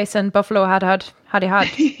 shelter in place, and Buffalo had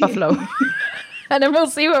Buffalo. And then we'll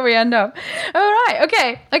see where we end up. All right,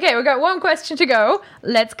 okay, we've got one question to go.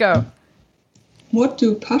 Let's go. What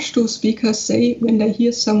do Pashto speakers say when they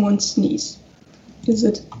hear someone sneeze? Is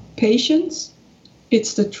it patience,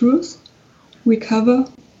 it's the truth, recover,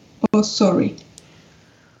 or sorry?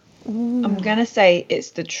 Ooh. I'm going to say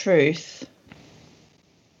it's the truth,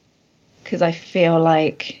 because I feel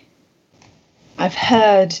like I've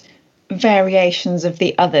heard variations of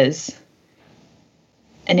the others,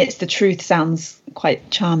 and it's the truth sounds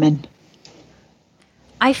quite charming.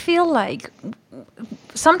 I feel like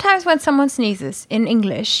sometimes when someone sneezes in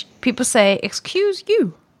English, people say, "Excuse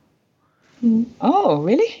you." Oh,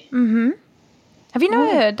 really? Mm-hmm. Have you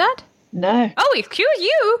never heard that? No. Oh, excuse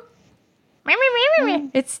you.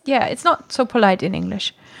 It's not so polite in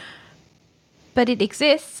English, but it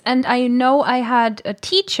exists. And I know I had a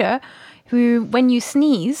teacher who, when you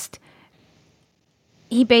sneezed,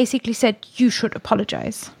 he basically said you should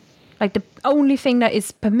apologize. Like the only thing that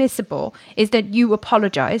is permissible is that you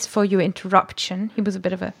apologize for your interruption. He was a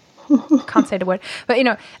bit of a, can't say the word, but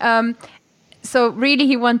so really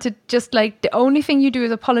he wanted just like the only thing you do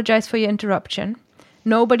is apologize for your interruption.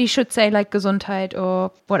 Nobody should say like Gesundheit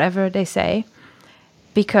or whatever they say,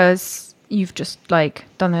 because you've just like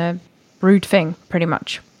done a rude thing, pretty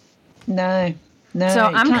much. No. So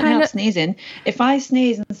I'm can't help sneezing. If I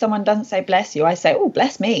sneeze and someone doesn't say bless you, I say, oh,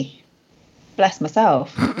 bless me. Bless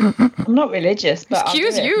myself. I'm not religious, but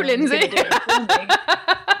excuse you, Lindsay.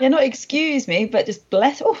 Yeah, not excuse me, but just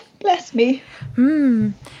bless me.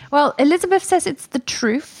 Well, Elizabeth says it's the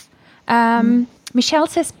truth. Michelle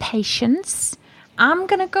says patience. I'm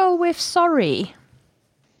going to go with sorry.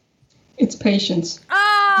 It's patience.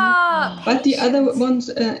 But the other ones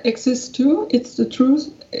exist too. It's the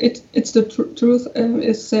truth. It's the truth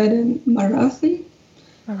is said in Marathi.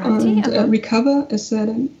 And recover is said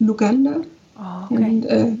in Luganda. Oh, okay.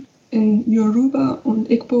 And in Yoruba and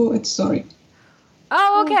Igbo, it's sorry.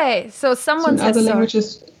 Oh, okay. So someone says in other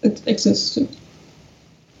languages, it exists too.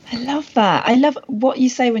 I love that. I love what you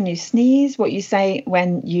say when you sneeze, what you say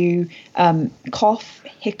when you cough,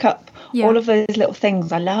 hiccup, all of those little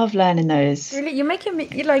things. I love learning those. Really? You're making me,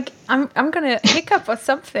 you're like, I'm going to hiccup or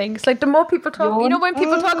something. It's like the more people talk, Yawn? You know when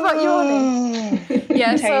people talk about yawning?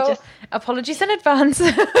 Yeah, so apologies in advance.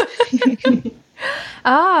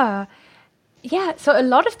 Yeah, so a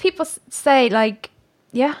lot of people say like,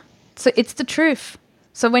 yeah, so it's the truth.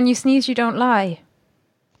 So when you sneeze, you don't lie.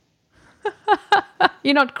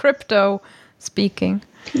 You're not crypto speaking.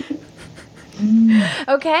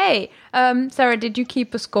 Okay. Sarah, did you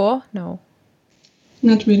keep a score? No.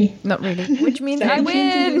 Not really. Not really. Which means I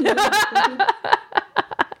win. I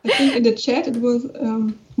think in the chat it was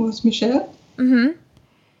Michelle. Mm-hmm.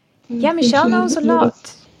 Yeah, Michelle knows a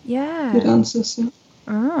lot. Yeah. Good answers. Yeah.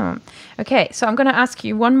 Oh. Okay, so I'm going to ask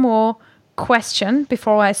you one more question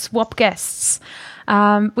before I swap guests,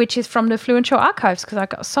 which is from the Fluent Show archives, because I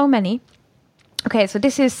got so many. Okay, so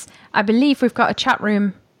this is, I believe we've got a chat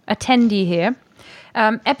room attendee here.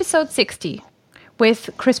 Episode 60 with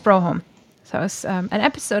Chris Broholm. So it's an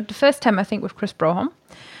episode, the first time I think with Chris Broholm.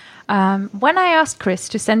 When I asked Chris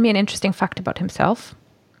to send me an interesting fact about himself,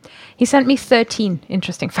 he sent me 13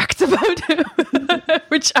 interesting facts about him,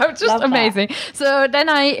 which are just amazing. So then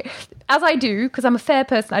as I do, because I'm a fair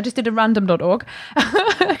person, I just did a random.org,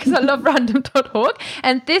 because I love random.org.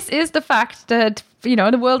 And this is the fact that, the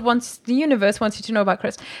universe wants you to know about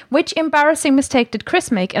Chris. Which embarrassing mistake did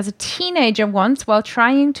Chris make as a teenager once while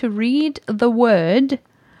trying to read the word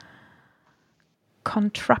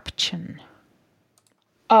contraption?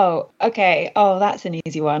 Oh, okay. Oh, that's an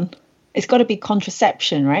easy one. It's got to be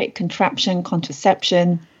contraception, right? Contraption,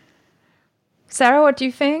 contraception. Sarah, what do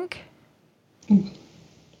you think?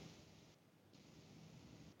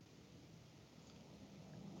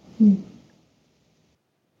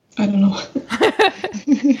 I don't know.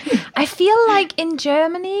 I feel like in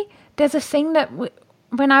Germany, there's a thing that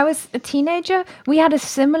when I was a teenager, we had a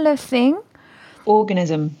similar thing.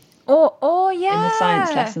 Organism. Oh, yeah. In the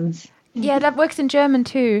science lessons. Yeah, that works in German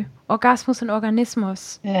too. Orgasmus and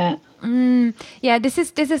Organismus. Yeah. Yeah, this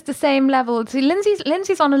is the same level. See,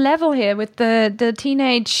 Lindsay's on a level here with the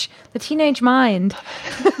teenage mind.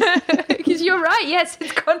 Because you're right. Yes,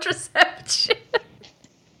 it's contraception.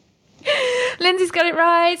 Lindsay's got it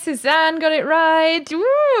right. Suzanne got it right.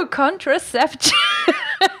 Woo, contraception.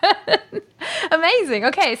 Amazing.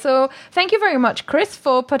 Okay, so thank you very much, Chris,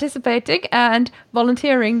 for participating and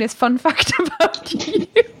volunteering this fun fact about you.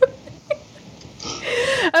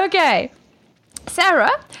 Okay. Sarah,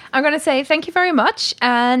 I'm going to say thank you very much,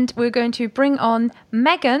 and we're going to bring on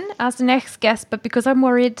Megan as the next guest, but because I'm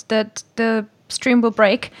worried that the stream will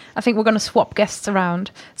break, I think we're going to swap guests around.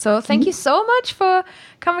 So thank you so much for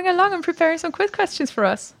coming along and preparing some quiz questions for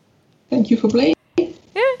us. Thank you for playing. Yeah.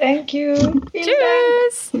 Thank you.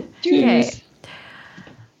 Cheers. Cheers. Okay.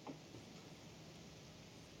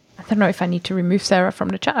 I don't know if I need to remove Sarah from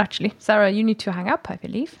the chat, actually. Sarah, you need to hang up, I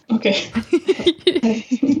believe. Okay. We're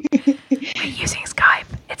using Skype.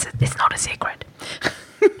 It's not a secret.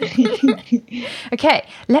 Okay,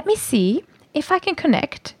 let me see if I can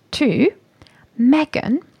connect to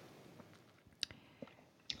Megan.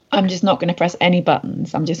 I'm just not going to press any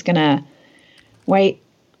buttons. I'm just going to wait,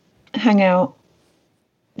 hang out,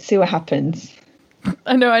 see what happens.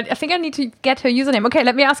 I know. I think I need to get her username. Okay,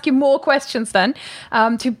 let me ask you more questions then.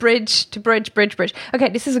 To bridge. Okay,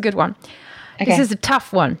 this is a good one. Okay. This is a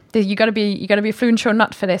tough one. You gotta be a Fluent Show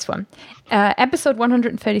nut for this one. Episode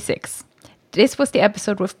 136. This was the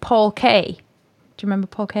episode with Paul Kay. Do you remember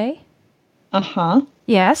Paul Kay? Uh-huh.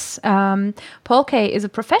 Yes. Paul Kay is a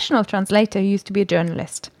professional translator who used to be a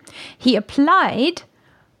journalist. He applied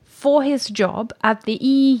for his job at the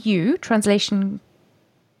EU Translation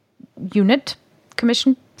Unit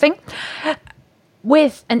Commission thing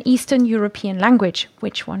with an Eastern European language.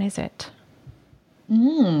 Which one is it?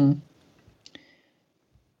 You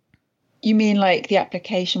mean like the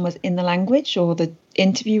application was in the language or the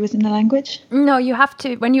interview was in the language? No, you have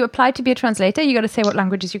to, when you apply to be a translator, you got to say what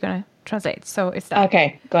languages you're going to translate. So it's that.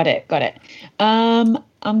 Okay, got it. I'm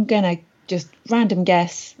going to just random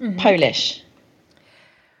guess Polish.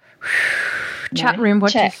 Chat room,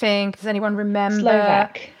 what do you think? Does anyone remember?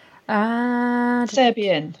 Slovak.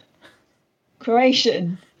 Serbian.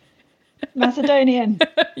 Croatian. Macedonian.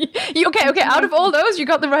 Okay, out of all those, you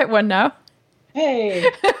got the right one now. Hey,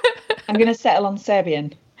 I'm going to settle on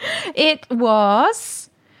Serbian. It was...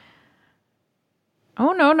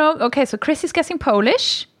 Oh, no. Okay, so Chris is guessing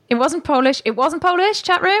Polish. It wasn't Polish,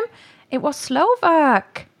 chat room. It was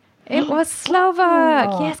Slovak. Yes,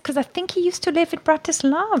 because I think he used to live in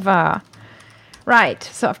Bratislava. Right,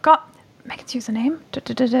 so I've got Megan's username.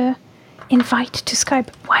 Invite to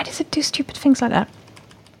Skype. Why does it do stupid things like that?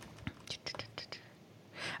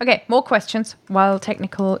 Okay, more questions while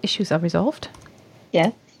technical issues are resolved.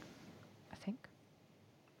 Yeah. I think.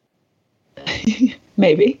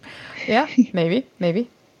 Maybe. Yeah, maybe.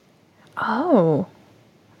 Oh.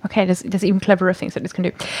 Okay, there's even cleverer things that this can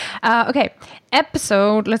do. Okay,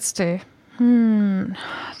 episode, let's do. I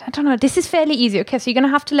don't know. This is fairly easy. Okay, so you're going to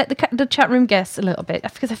have to let the chat room guess a little bit,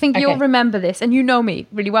 because I think you'll remember this, and you know me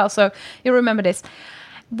really well, so you'll remember this.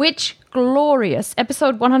 Which glorious,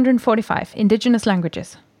 episode 145, Indigenous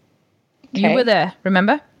Languages. Okay. You were there,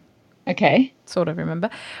 remember? Okay. Sort of remember.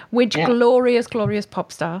 Which glorious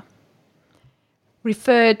pop star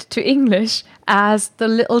referred to English as the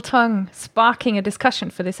little tongue, sparking a discussion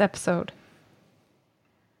for this episode?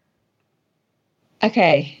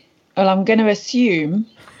 Okay. Well, I'm going to assume,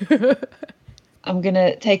 I'm going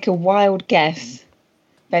to take a wild guess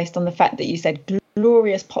based on the fact that you said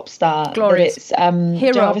glorious pop star. Glorious. That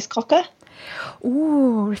it's Jarvis Cocker.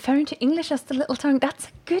 Ooh, referring to English as the little tongue. That's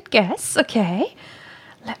a good guess. Okay.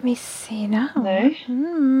 Let me see now. No.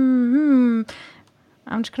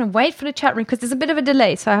 I'm just going to wait for the chat room because there's a bit of a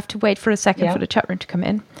delay, so I have to wait for a second for the chat room to come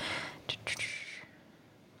in.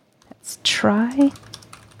 Let's try.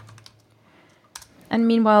 And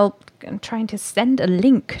meanwhile, I'm trying to send a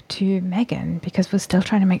link to Megan because we're still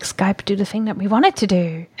trying to make Skype do the thing that we want it to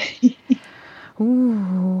do.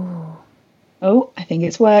 Ooh. Oh, I think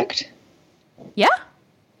it's worked. Yeah?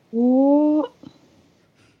 Ooh.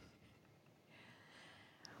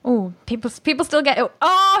 Oh, People still get it.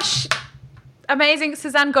 Oh, amazing.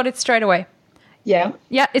 Suzanne got it straight away. Yeah.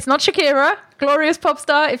 Yeah, it's not Shakira. Glorious pop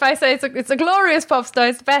star. If I say it's a glorious pop star,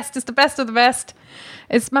 it's the best. It's the best of the best.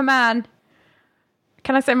 It's my man.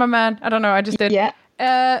 Can I say my man? I don't know. I just did. Yeah.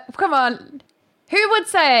 Come on. Who would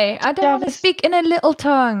say? I don't want to speak in a little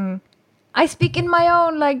tongue. I speak in my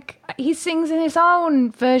own, like, he sings in his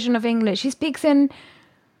own version of English. He speaks in,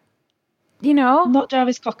 you know. Not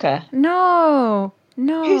Jarvis Cocker. No.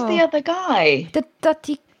 Who's the other guy? The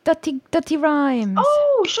Dirty Rhymes.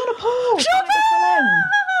 Oh, Sean Paul.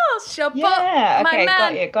 Sean Paul. Yeah, my okay,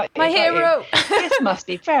 man. got you. My hero. This must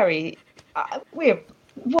be very, what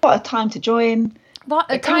a time to join. What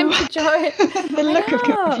a time to join. The look of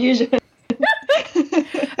confusion.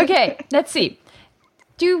 Okay, let's see.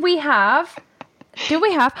 Do we have? Oh,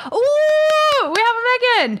 we have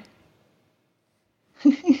Megan.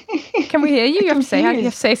 Can we hear you? You have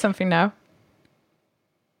to say something now.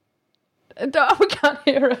 No, we can't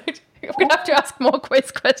hear it. We're gonna have to ask more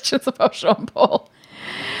quiz questions about Sean Paul.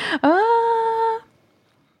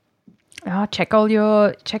 Check all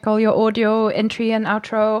your audio entry and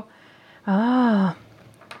outro.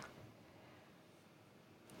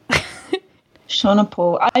 Sean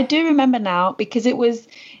Paul. I do remember now because he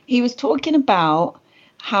was talking about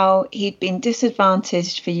how he'd been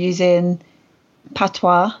disadvantaged for using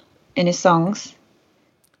patois in his songs.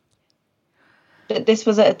 But this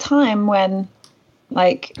was at a time when,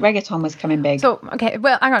 like, reggaeton was coming big. So, okay,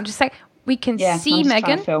 well, hang on, just a sec. We can see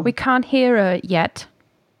Megan. We can't hear her yet.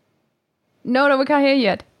 No, we can't hear you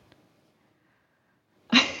yet.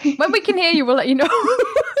 When we can hear you, we'll let you know.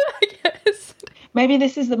 I guess. Maybe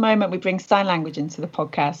this is the moment we bring sign language into the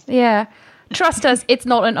podcast. Yeah. Trust us, it's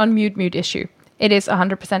not an unmute ute It is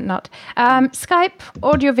 100% not. Skype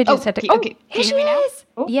audio video setting. Okay. Here she is.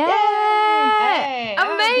 Oh, yeah. Hey,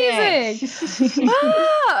 amazing.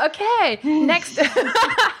 Okay. Next.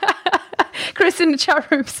 Chris in the chat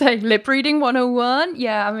room saying lip reading 101.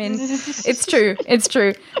 Yeah, I mean, it's true.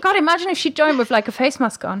 God, imagine if she joined with like a face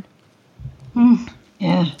mask on.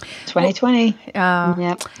 Yeah, 2020.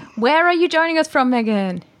 Yep. Where are you joining us from,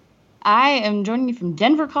 Megan? I am joining you from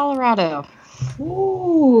Denver, Colorado.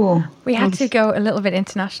 Ooh. We had to go a little bit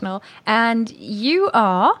international. And you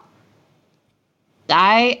are?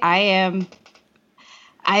 I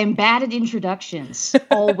am bad at introductions.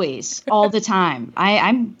 Always. All the time.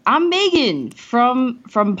 I'm Megan from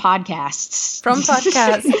podcasts. From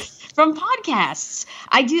podcasts. From podcasts.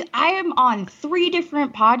 I am on 3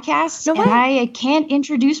 different podcasts, and I can't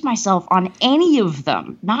introduce myself on any of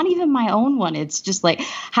them. Not even my own one. It's just like,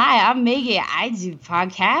 hi, I'm Megan. I do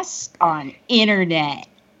podcasts on internet.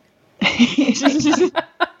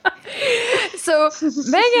 So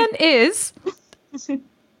Megan is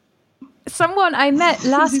someone I met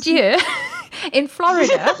last year in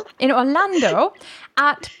Florida, in Orlando,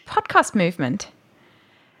 at Podcast Movement.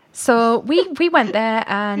 So we went there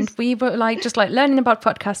and we were just learning about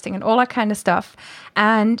podcasting and all that kind of stuff.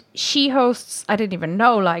 And she hosts, I didn't even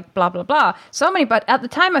know, blah, blah, blah. So many, but at the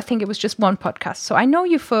time, I think it was just one podcast. So I know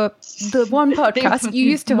you for the one podcast you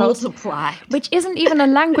used to host, which isn't even a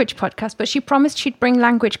language podcast, but she promised she'd bring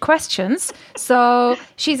language questions. So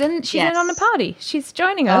she's in on the party. She's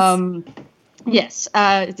joining us. Yes.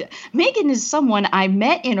 Megan is someone I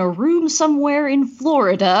met in a room somewhere in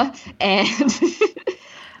Florida, and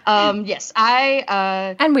yes,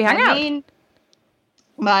 and we hung out.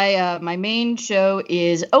 My main show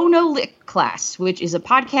is Oh No Lit Class, which is a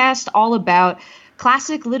podcast all about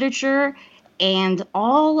classic literature and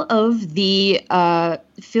all of the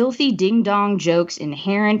filthy ding-dong jokes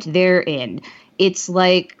inherent therein. It's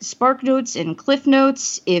like Spark Notes and Cliff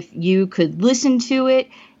Notes if you could listen to it,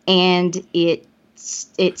 and it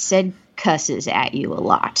said cusses at you a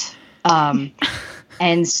lot.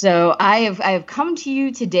 And so I have come to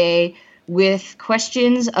you today with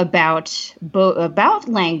questions about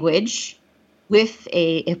language, with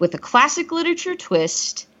a classic literature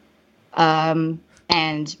twist, and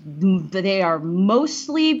they are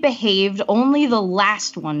mostly behaved. Only the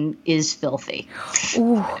last one is filthy.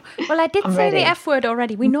 Ooh. Well, I did say the F word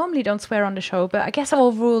already. We normally don't swear on the show, but I guess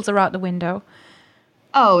all rules are out the window.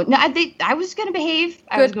 Oh no! I was going to behave.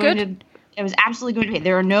 Good. I was absolutely going to behave.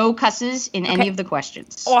 There are no cusses in any of the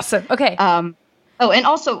questions. Awesome. Okay. Oh, and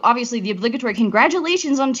also, obviously, the obligatory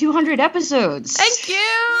congratulations on 200 episodes. Thank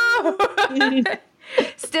you.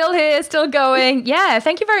 Still here, still going. Yeah,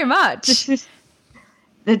 thank you very much.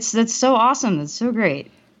 That's so awesome. That's so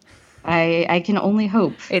great. I can only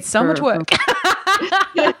hope. It's so much work.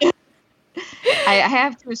 I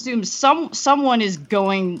have to assume someone is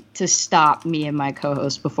going to stop me and my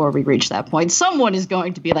co-host before we reach that point. Someone is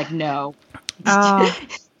going to be like, no.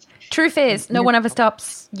 Truth is, no one ever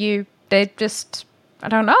stops you. They just, I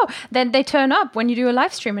don't know. Then they turn up when you do a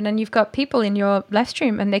live stream, and then you've got people in your live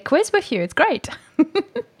stream and they quiz with you. It's great.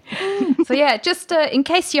 So yeah, just in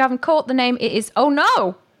case you haven't caught the name, it is Oh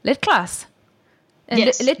No, Lit Class. And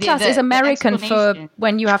Yes, Lit Class is American for explanation.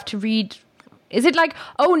 when you have to read. Is it like,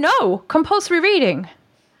 oh no, compulsory reading?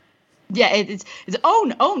 Yeah, it's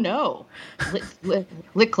oh no,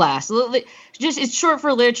 lit class. Just it's short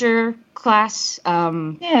for literature class.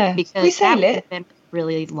 Yeah, because we say that would lit. have been a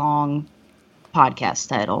really long podcast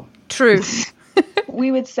title. True.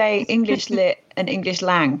 We would say English lit and English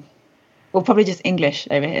lang. Well, probably just English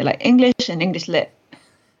over here, like English and English lit.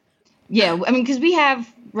 Yeah, I mean, because we have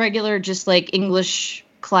regular, just like English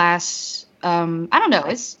class. I don't know.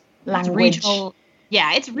 It's Language. regional.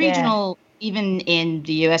 Yeah, it's regional even in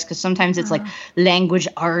the U.S. because sometimes it's like language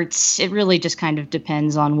arts. It really just kind of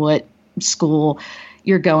depends on what school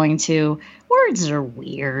you're going to. Words are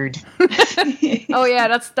weird. Oh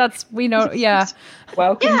yeah, that's we know. Yeah,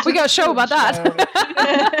 Welcome. we got a show about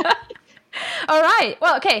that. All right.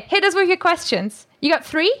 Well, okay. Hit us with your questions. You got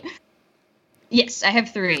 3? Yes, I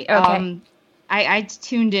have 3. Okay. I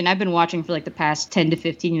tuned in. I've been watching for like the past 10 to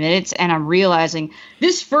 15 minutes, and I'm realizing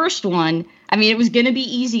this first one, I mean, it was going to be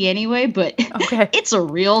easy anyway, but it's a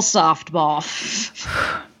real softball.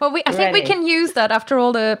 Well, I think we Ready. can use that after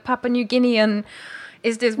all the Papua New Guinean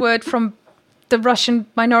is this word from the Russian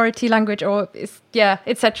minority language or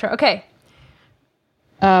etc. Okay.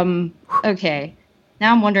 Okay.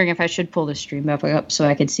 Now I'm wondering if I should pull the stream back up so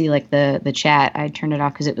I could see like the chat. I turned it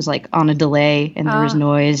off because it was like on a delay and there was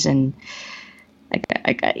noise and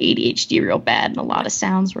I got ADHD real bad and a lot of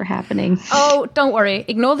sounds were happening. Oh, don't worry.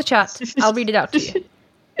 Ignore the chat. I'll read it out to you.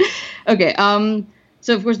 Okay.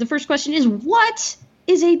 So of course the first question is, what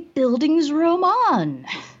is a Bildungsroman?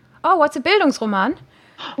 Oh, what's a Bildungsroman?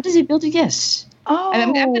 What is a building? Yes. Oh,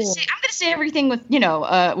 I'm gonna say everything with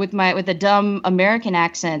with a dumb American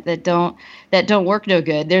accent that don't work no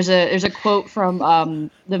good. There's a quote from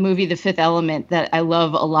the movie The Fifth Element that I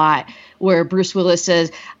love a lot, where Bruce Willis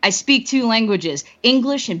says, "I speak 2 languages,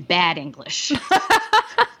 English and bad English."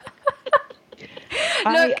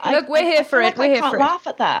 Look, we're here for it. We're here for it. I can't laugh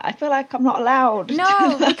at that. I feel like I'm not allowed.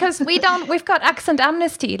 No, because we've got accent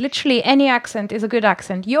amnesty. Literally any accent is a good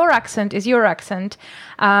accent. Your accent is your accent.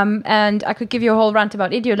 And I could give you a whole rant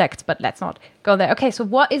about idiolects, but let's not go there. Okay, so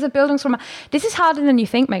what is a Bildungsroman? This is harder than you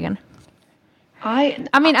think, Megan.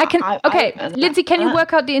 Lindsay, can you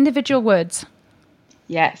work out the individual words?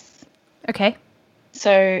 Yes. Okay.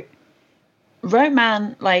 So,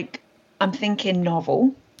 roman, like, I'm thinking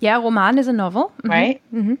novel. Yeah, roman is a novel. Mm-hmm. Right?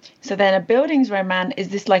 Mm-hmm. So then a Bildungsroman, is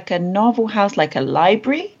this like a novel house, like a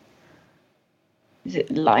library? Is it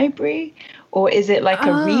library? Or is it like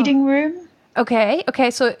a reading room? Okay,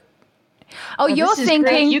 so... Oh, you're this is thinking...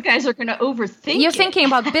 great. You guys are going to overthink You're it. thinking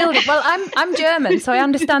about building... Well, I'm German, so I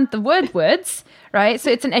understand the words, right? So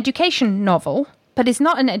it's an education novel, but it's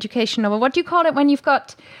not an education novel. What do you call it when you've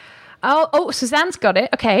got... Oh, Suzanne's got it.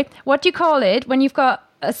 Okay. What do you call it when you've got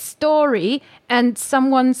a story and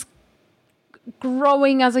someone's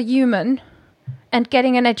growing as a human and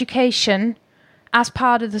getting an education as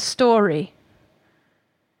part of the story?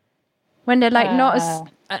 When they're like not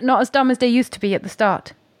as dumb as they used to be at the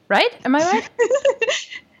start. Right? Am I right?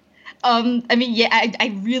 I mean, yeah,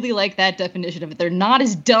 I really like that definition of it. They're not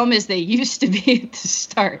as dumb as they used to be at the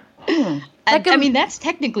start. I mean, that's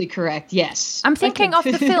technically correct, yes. I'm thinking of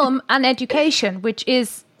the film An Education, which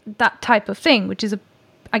is that type of thing, which is,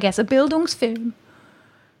 I guess, a Bildungsfilm.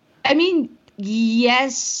 I mean,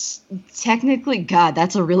 yes, technically, God,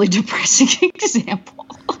 that's a really depressing example.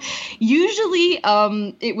 Usually,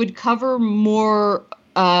 it would cover more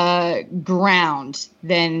ground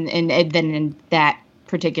than in that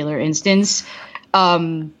particular instance.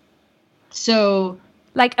 So,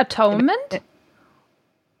 like Atonement?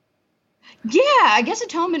 Yeah, I guess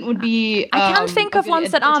Atonement would be... I can't think of ones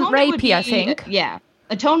that aren't rapey, I think. Yeah.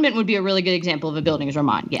 Atonement would be a really good example of a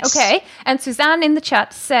Bildungsroman, yes. Okay, and Suzanne in the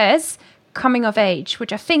chat says coming of age,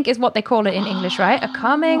 which I think is what they call it in English, right? A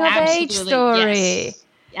coming of age story. Yes.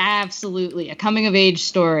 Absolutely, a coming of age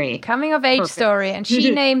story. Coming of age story, and she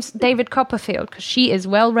names David Copperfield because she is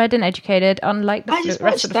well read and educated, unlike the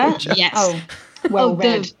rest of the future. Yes. Oh, well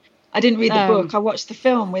read. I didn't read the book. I watched the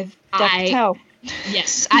film with Dev Patel.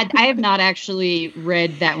 Yes, I have not actually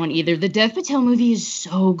read that one either. The Dev Patel movie is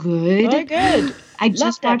so good. Very good. I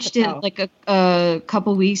just watched it like a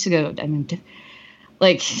couple weeks ago. I mean,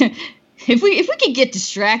 like if we could get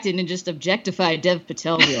distracted and just objectify Dev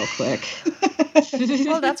Patel real quick.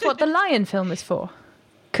 Well, that's what the Lion film is for.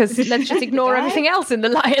 Because let's just ignore everything else in the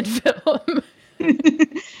Lion film.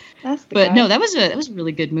 That's the But guy. no, that was a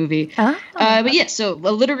really good movie. But yeah, so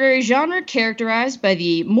a literary genre characterized by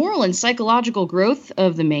the moral and psychological growth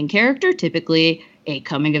of the main character, typically a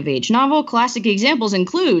coming-of-age novel. Classic examples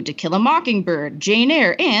include To Kill a Mockingbird, Jane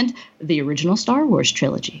Eyre, and the original Star Wars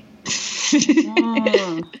trilogy.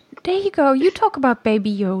 There you go. You talk about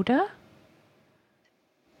Baby Yoda.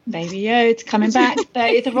 Baby Yoda's coming back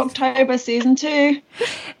 30th of October, season 2.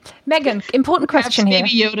 Megan, important question here.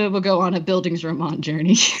 Baby Yoda will go on a Bildungsroman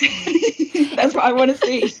journey. That's what I want to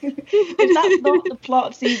see. If that's not the plot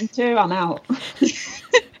of season 2, I'm out.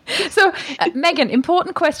 So, Megan,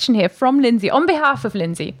 important question here from Lindsay, on behalf of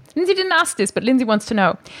Lindsay. Lindsay didn't ask this, but Lindsay wants to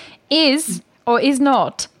know. Is or is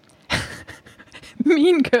not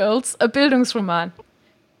Mean Girls a Bildungsroman?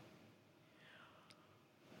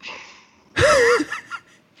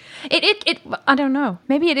 It I don't know.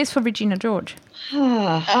 Maybe it is for Regina George.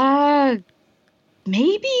 Maybe.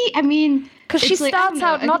 I mean, Because she it's like, I starts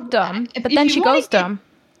don't know. out not dumb, If- but if then you she wanna goes dumb.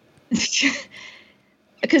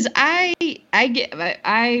 Because I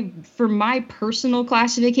for my personal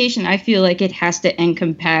classification, I feel like it has to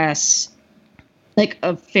encompass like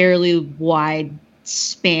a fairly wide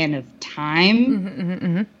span of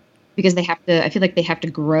time, because they have to. I feel like they have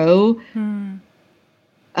to grow.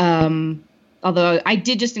 Although I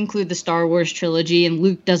did just include the Star Wars trilogy, and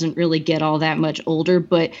Luke doesn't really get all that much older,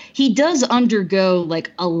 but he does undergo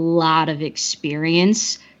like a lot of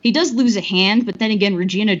experience. He does lose a hand, but then again,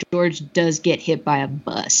 Regina George does get hit by a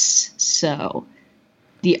bus. So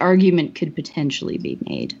the argument could potentially be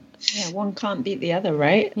made. Yeah, one can't beat the other,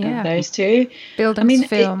 right? Yeah. Of those two.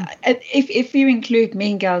 Bildungsfilm. If you include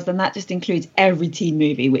Mean Girls, then that just includes every teen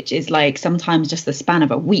movie, which is like sometimes just the span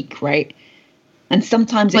of a week, right? And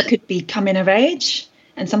sometimes it could be coming of age,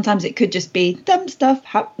 and sometimes it could just be dumb stuff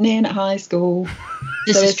happening at high school.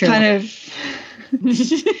 This so is it's true. kind of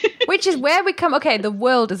Which is where we come. Okay, the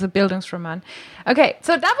world is a Bildungsroman. Okay,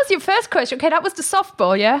 so that was your first question. Okay, that was the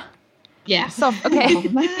softball, yeah? Yeah. Okay.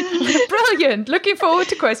 Brilliant. Looking forward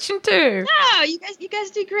to question 2. Oh, you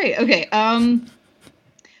guys did great. Okay.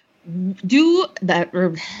 Do that.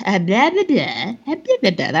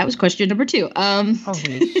 That was question number 2.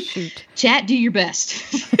 Holy shoot. Chat, do your best.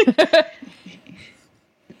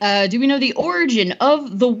 Do we know the origin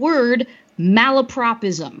of the word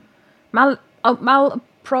malapropism? Malapropism.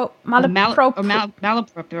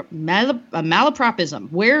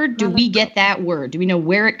 Where do we get that word? Do we know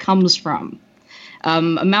where it comes from? A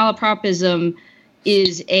malapropism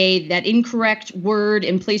is that incorrect word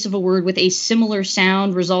in place of a word with a similar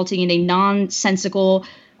sound, resulting in a nonsensical,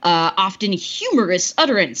 often humorous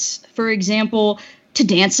utterance. For example, to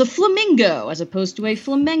dance a flamingo as opposed to a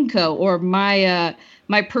flamenco, or my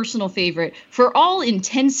personal favorite, for all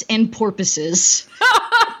intents and purposes.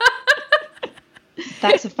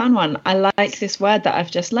 that's a fun one. I like this word that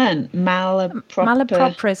I've just learned.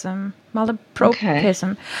 Malapropism.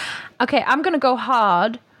 Okay, I'm going to go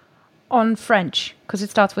hard on French because it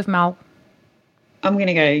starts with mal. I'm going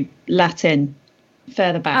to go Latin.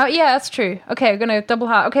 Further back. Oh, yeah, that's true. Okay, we're going to double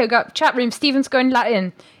hard. Okay, we've got chat room. Stephen's going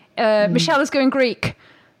Latin. Michelle is going Greek.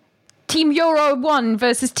 Team Euro 1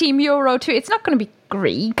 versus Team Euro 2. It's not going to be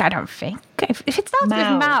Greek, I don't think. If it starts with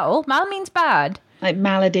mal means bad. Like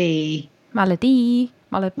malady. Malady.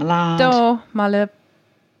 Malado.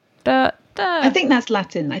 I think that's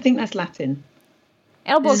Latin.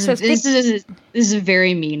 Elbow says This is a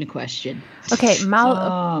very mean question. Okay,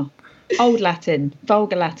 Old Latin.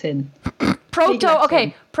 Vulgar Latin.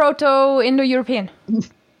 Proto-Indo-European.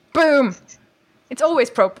 Boom. It's always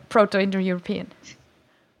Proto-Indo-European.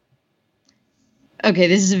 Okay,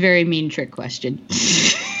 this is a very mean trick question.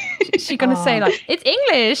 She's going to say, like, it's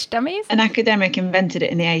English, dummies. An academic invented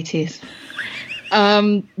it in the 80s.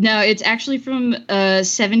 No, it's actually from a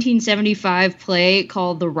 1775 play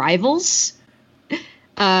called The Rivals,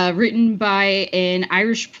 written by an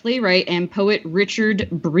Irish playwright and poet Richard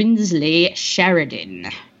Brinsley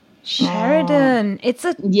Sheridan. Sheridan. It's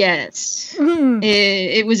a... Yes.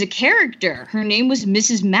 It was a character. Her name was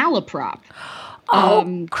Mrs. Malaprop.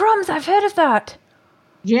 Crumbs, I've heard of that.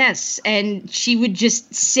 Yes, and she would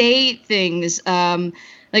just say things,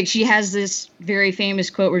 like she has this very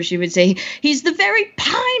famous quote where she would say, "He's the very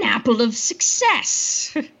pineapple of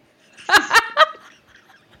success."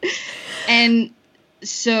 And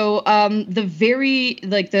the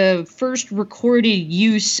first recorded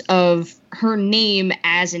use of her name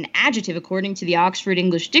as an adjective, according to the Oxford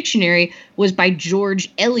English Dictionary, was by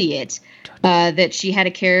George Eliot. That she had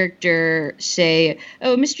a character say,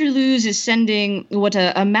 "Oh, Mr. Lewes is sending what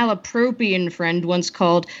a malapropian friend once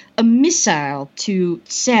called a missile to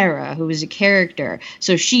Sarah, who was a character."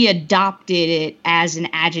 So she adopted it as an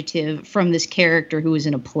adjective from this character who was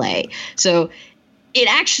in a play. So it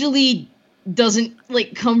actually doesn't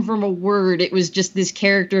come from a word. It was just this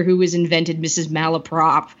character who was invented, Mrs.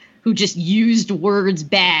 Malaprop, who just used words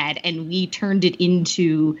bad, and we turned it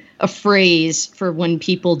into a phrase for when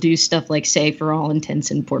people do stuff like say for all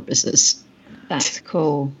intents and purposes. That's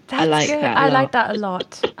cool. That's I like good. that. I like that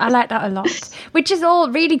a lot. Which is all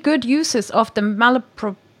really good uses of the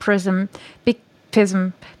malapropism,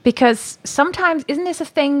 because sometimes, isn't this a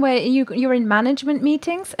thing where you're in management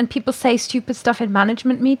meetings and people say stupid stuff in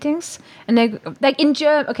management meetings? And they, in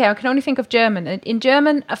German, okay, I can only think of German. In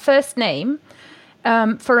German, a first name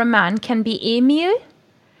for a man can be Emil.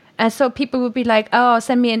 And so people would be like, "Oh,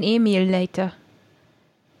 send me an Emil later."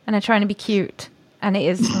 And they're trying to be cute. And it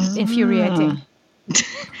is infuriating.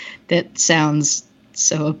 That sounds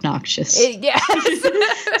so obnoxious. Yes.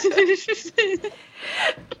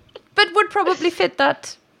 But would probably fit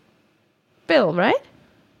that bill, right?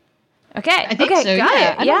 Okay. I think okay, so. Got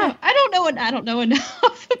Yeah. it. Yeah. I don't know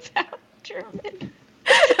enough about German.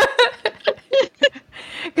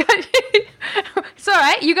 It's all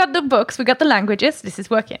right. You got the books. We got the languages. This is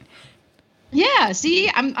working. Yeah. See,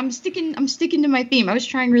 I'm sticking to my theme. I was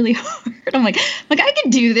trying really hard. I'm like I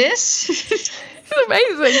can do this. It's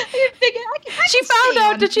amazing. She found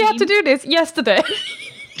out that she had to do this yesterday.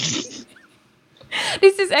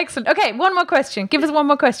 This is excellent. Okay, one more question. Give us one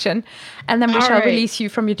more question, and then we shall release you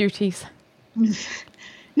from your duties.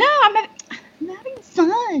 No, I'm having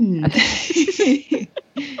fun. Okay.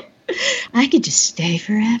 I could just stay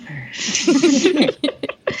forever.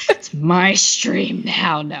 It's my stream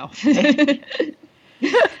now. No.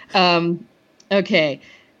 Okay.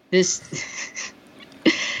 This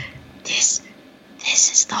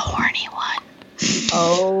is the horny one.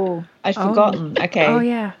 Oh, I'd forgotten. Okay. Oh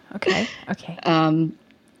yeah. Okay.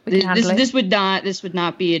 This would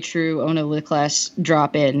not be a true Ono Lit class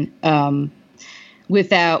drop in.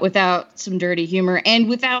 Without some dirty humor and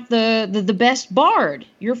without the best bard,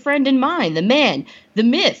 your friend and mine, the man, the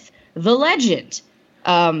myth, the legend.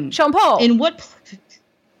 Sean Paul. In what?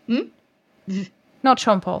 Not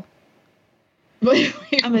Sean Paul. Wait,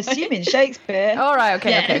 I'm assuming Shakespeare. All right. Okay.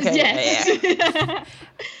 Yes. Yeah.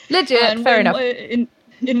 Legit. Fair enough. In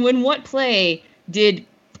what play did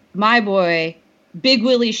my boy Big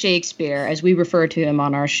Willie Shakespeare, as we refer to him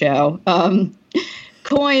on our show,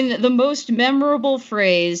 coin the most memorable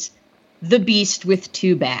phrase, "the beast with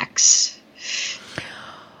two backs"?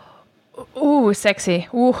 Ooh, sexy.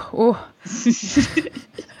 Ooh.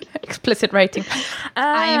 Explicit rating.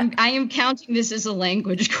 I am counting this as a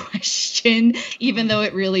language question, even though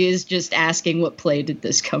it really is just asking what play did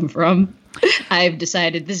this come from. I've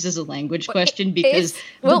decided this is a language question because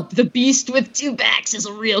the beast with two backs is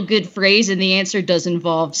a real good phrase, and the answer does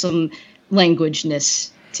involve some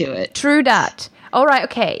languageness to it. True that. All right,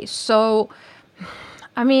 okay. So,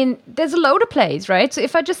 I mean, there's a load of plays, right? So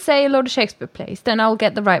if I just say a load of Shakespeare plays, then I'll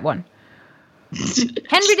get the right one.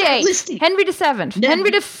 Henry VIII, Henry VII, no. Henry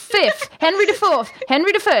V, Henry IV,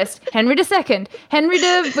 Henry I, Henry II, Henry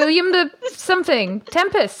the William the something,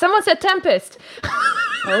 Tempest. Someone said Tempest.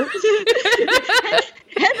 Oh.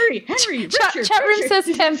 Henry, Richard. Chat room says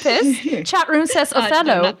Tempest. Chat room says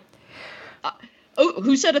Othello.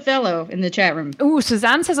 Who said Othello in the chat room? Ooh,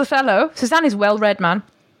 Suzanne says Othello. Suzanne is well read, man.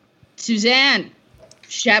 Suzanne.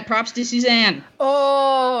 Shout props to Suzanne.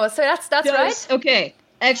 Oh, so that's right. Okay.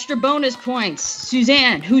 Extra bonus points.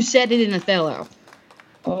 Suzanne, who said it in Othello?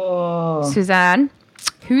 Oh. Suzanne,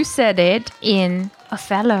 who said it in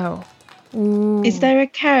Othello? Ooh. Is there a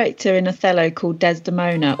character in Othello called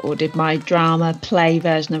Desdemona, or did my drama play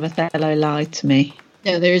version of Othello lie to me?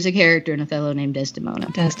 No, there is a character in Othello named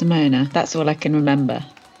Desdemona. Desdemona. That's all I can remember.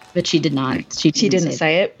 But she did not. She didn't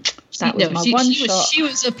say it. That was my one shot. She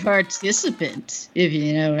was a participant, if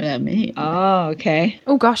you know what I mean. Oh, okay.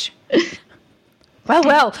 Oh gosh.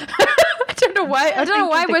 Well. I don't know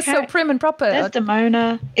why we're so prim and proper.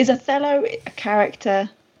 Desdemona. Is Othello a character?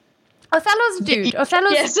 Othello's a dude.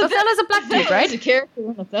 Othello's a black dude, right? He's a character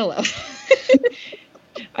in Othello.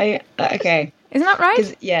 Okay. Isn't that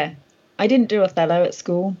right? Yeah. I didn't do Othello at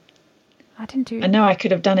school. I know I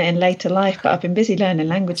could have done it in later life, but I've been busy learning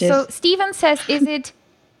languages. So Stephen says, is it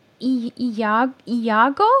Iago?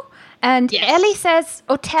 And yes. Ellie says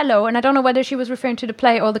Otello, and I don't know whether she was referring to the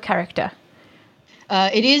play or the character.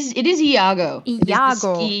 It is Iago.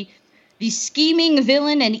 Iago. It is the scheming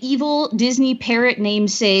villain and evil Disney parrot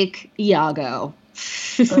namesake Iago.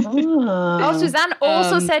 Oh, Suzanne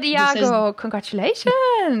also said Iago.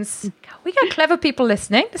 Congratulations. We got clever people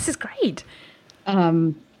listening. This is great.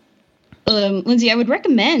 Lindsay, I would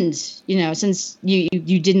recommend, since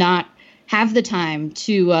you did not have the time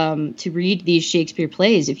to read these Shakespeare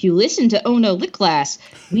plays, if you listen to Oh No Lit Class,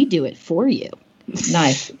 we do it for you.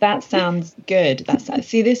 Nice. That sounds good.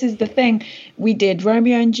 See, this is the thing. We did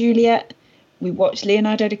Romeo and Juliet. We watched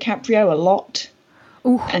Leonardo DiCaprio a lot.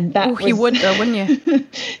 Ooh, and that you would though, wouldn't you?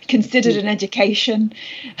 Considered an education.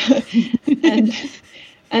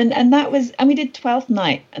 and that was, and we did 12th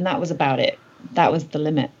Night, and that was about it. That was the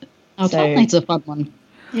limit. Oh, 12th Night's a fun one.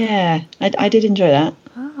 Yeah, I did enjoy that.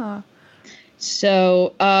 Oh.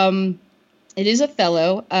 So, it is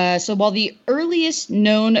Othello. So while the earliest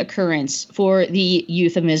known occurrence for the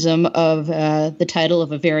euphemism of the title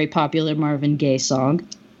of a very popular Marvin Gaye song,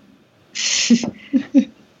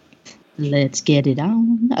 Let's Get It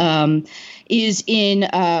On, is in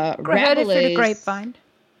Rabelais. Heard it through the grapevine.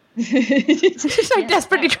 I'm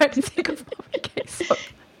desperately trying to think of Marvin Gaye song.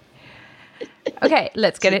 Okay,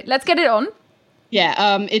 let's get it on.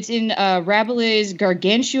 Yeah, it's in Rabelais'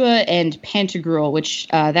 Gargantua and Pantagruel, which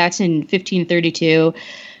that's in 1532.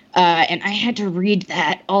 And I had to read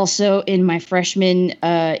that also in my freshman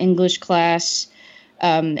English class.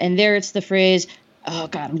 And there it's the phrase, oh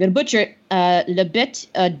God, I'm going to butcher it, La Bête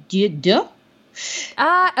Dieu de.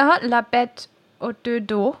 La Bête au deux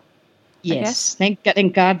dos. Yes, thank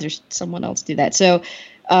God there's someone else do that. So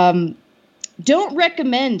don't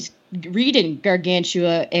recommend reading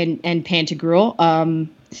Gargantua and Pantagruel.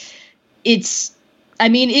 It's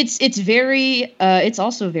very it's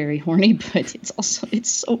also very horny, but it's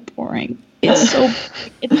so boring. It's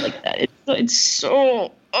like that.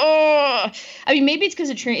 I mean, maybe it's because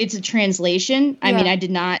it's a translation. I mean, I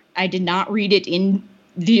did not read it in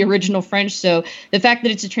the original French, so the fact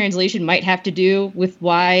that it's a translation might have to do with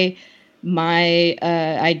why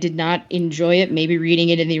I did not enjoy it. Maybe reading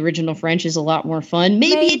it in the original French is a lot more fun.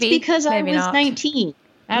 Maybe it's because I was 19.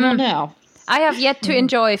 I don't know. I have yet to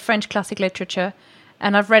enjoy French classic literature,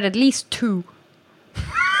 and I've read at least 2.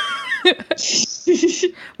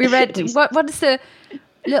 We read what is the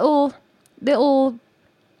little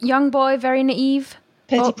young boy, very naive?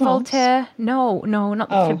 Voltaire? No, not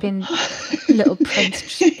the flipping Little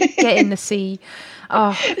Prince. Get in the sea.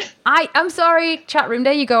 Oh, I'm sorry, chat room.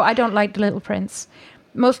 There you go. I don't like The Little Prince.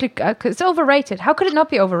 Mostly because it's overrated. How could it not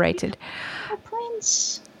be overrated? Little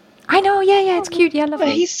Prince. I know. Yeah. It's cute. Yeah, lovely.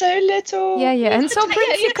 But he's so little. Yeah, and so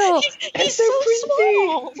prinsical. He's so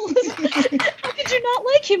small. How could you not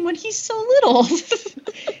like him when he's so little?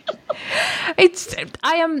 I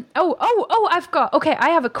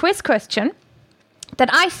have a quiz question that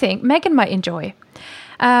I think Megan might enjoy.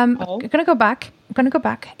 I'm gonna go back.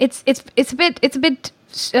 It's a bit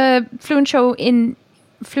fluent show in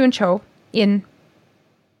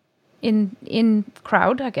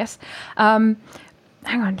crowd, I guess.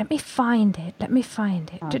 Hang on, let me find it.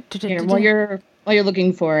 Here, while you're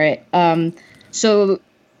looking for it, so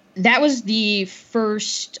that was the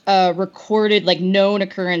first recorded, known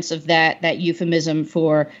occurrence of that euphemism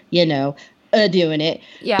for doing it.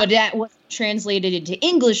 Yeah. But that wasn't translated into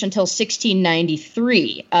English until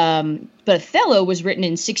 1693. But Othello was written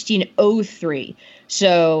in 1603.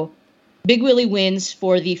 So Big Willie wins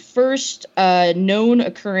for the first known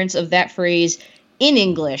occurrence of that phrase in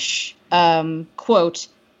English. Quote,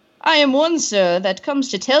 I am one, sir, that comes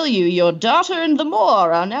to tell you your daughter and the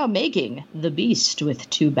Moor are now making the beast with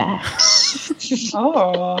 2 backs.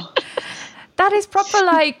 Oh. That is proper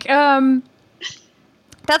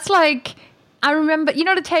that's like, I remember,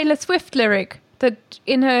 the Taylor Swift lyric that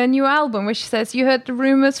in her new album where she says, you heard the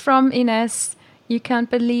rumors from Ines, you can't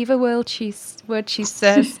believe a word she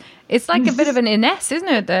says. It's like a bit of an Ines, isn't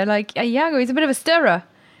it? There, Iago, he's a bit of a stirrer.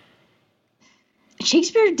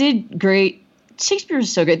 Shakespeare did great. Shakespeare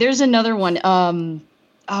is so good. There's another one.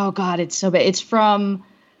 Oh God, it's so bad. It's from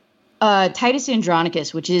Titus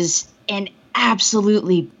Andronicus, which is an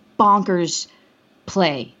absolutely bonkers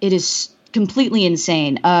play. It is completely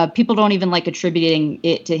insane. People don't even like attributing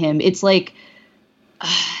it to him. It's like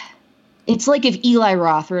if Eli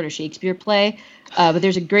Roth wrote a Shakespeare play, but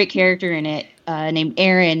there's a great character in it named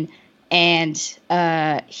Aaron, and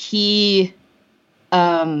he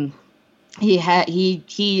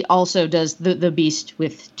also does the beast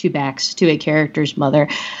with 2 backs to a character's mother,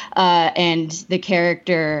 and the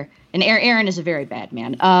character, and Aaron is a very bad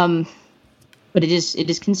man, but it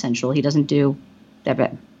is consensual. He doesn't do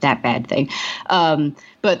that bad thing,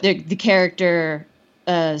 but the character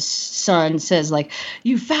son says, like,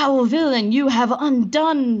 "You foul villain, you have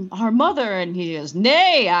undone our mother," and he goes,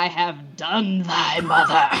 "Nay, I have done thy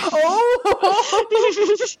mother."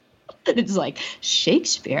 It's like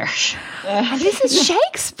Shakespeare. And this is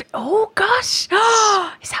Shakespeare. Oh gosh, is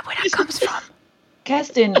that where that comes from?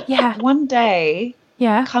 Kirsten, Yeah. one day,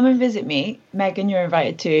 Yeah. come and visit me. Megan, you're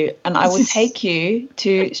invited to, and I will take you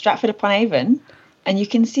to Stratford-upon-Avon, and you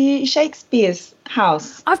can see Shakespeare's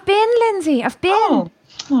house. I've been, Lindsay. I've been.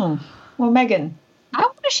 Oh. Well, Megan. I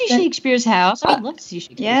want to see Shakespeare's house. I would love to see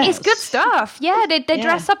Shakespeare's Yeah. It's good stuff. Yeah, they Yeah.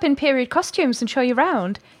 dress up in period costumes and show you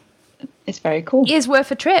around. It's very cool. It is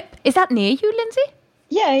worth a trip. Is that near you, Lindsay?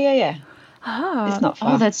 Yeah. Ah. It's not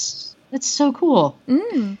far. Oh, that's so cool.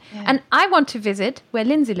 Mm. And I want to visit where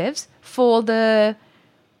Lindsay lives for the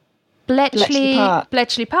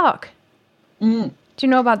Bletchley Park. Mm. Do you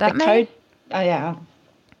know about that, The Meg? code. Oh, yeah.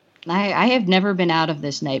 I have never been out of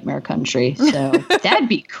this nightmare country, so that'd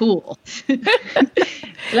be cool.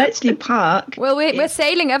 Bletchley Park. Well, we're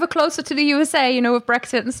sailing ever closer to the USA, with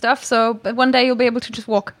Brexit and stuff. So but one day you'll be able to just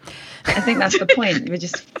walk. I think that's the point. We're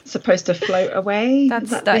just supposed to float away. That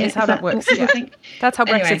is how that works. Yeah. That's how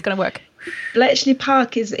Anyway. Brexit's going to work. Bletchley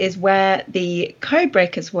Park is where the code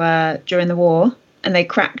breakers were during the war, and they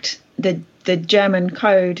cracked the German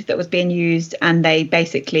code that was being used, and they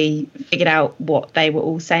basically figured out what they were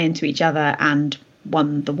all saying to each other and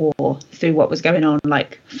won the war through what was going on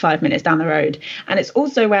like 5 minutes down the road. And it's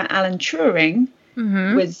also where Alan Turing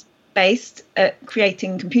was based at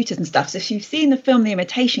creating computers and stuff. So if you've seen the film The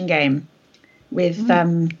Imitation Game with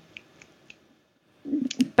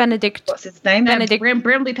Benedict. what's his name? Benedict.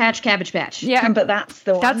 Brambley Patch, Cabbage Patch. Yeah, But that's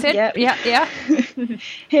the one. that's it. Yep. Yeah.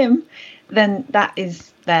 Him. Then that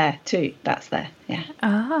is there too. That's there. Yeah.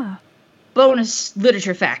 Ah. Bonus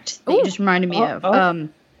literature fact that you just reminded me of. Oh.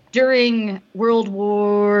 During World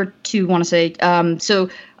War II, want to say, one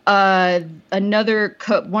of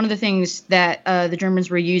the things that the Germans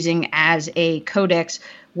were using as a codex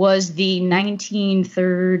was the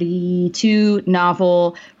 1932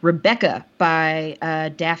 novel Rebecca by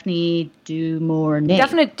Daphne du Maurier.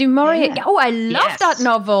 Daphne du Maurier. Yeah. Oh, I love that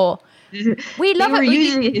novel. We love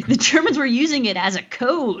it. The Germans were using it as a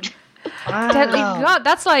code. Wow. God,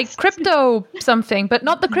 that's like crypto something, but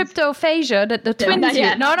not the cryptophagia that the twins not use.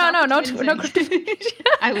 yet. No, Not the no twins. cryptophagia.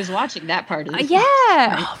 I was watching that part of it. Yeah.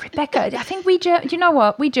 Oh, Rebecca. I think you know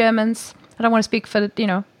what? We Germans, I don't want to speak for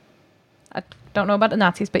the, I don't know about the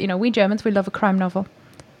Nazis, but, we Germans, we love a crime novel.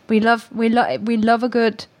 We love a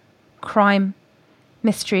good crime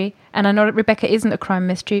mystery. And I know that Rebecca isn't a crime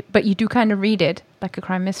mystery, but you do kind of read it like a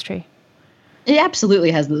crime mystery. It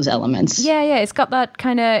absolutely has those elements. Yeah, it's got that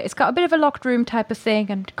it's got a bit of a locked room type of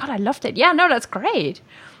thing, and God, I loved it. Yeah, no, that's great.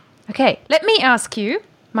 Okay, let me ask you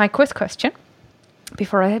my quiz question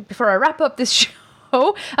before I wrap up this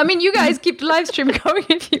show. I mean, you guys keep the live stream going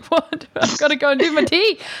if you want. I've got to go and do my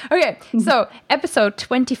tea. Okay, so episode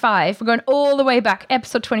 25. We're going all the way back.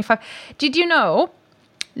 Episode 25. Did you know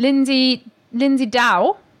Lindsay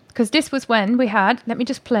Dow? Because this was when we had. Let me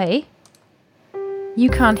just play.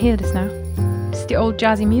 You can't hear this now. It's the old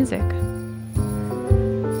jazzy music. I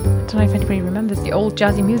don't know if anybody remembers the old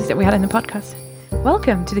jazzy music that we had in the podcast.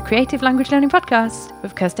 Welcome to the Creative Language Learning Podcast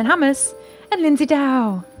with Kirsten Hammers and Lindsay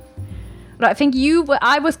Dow. Right, I think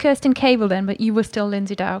I was Kirsten Cable then, but you were still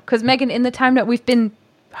Lindsay Dow. Because Megan, in the time that we've been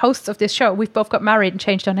hosts of this show, we've both got married and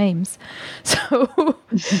changed our names. So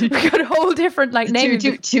we've got a whole different name.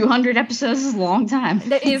 200 episodes is a long time.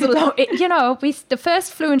 That is a long. The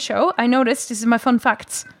first Fluent show, I noticed, this is my fun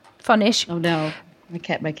facts. Fun-ish. Oh no. My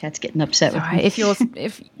cat's getting upset with All right, me.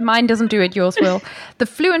 if mine doesn't do it, yours will. The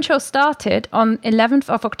Fluent show started on 11th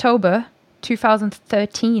of October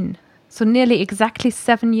 2013. So nearly exactly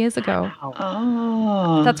 7 years ago. Wow.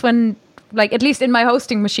 Oh. That's when, at least in my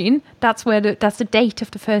hosting machine, that's the date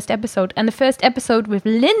of the first episode. And the first episode with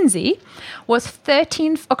Lindsay was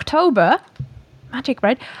 13th October, magic,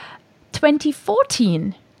 right?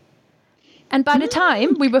 2014. And by the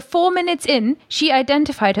time we were 4 minutes in, she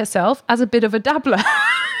identified herself as a bit of a dabbler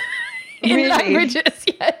in Really? languages.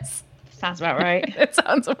 Yes, Sounds about right. it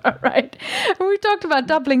sounds about right. And we talked about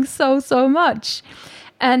dabbling so much.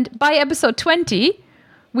 And by episode 20,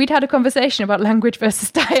 we'd had a conversation about language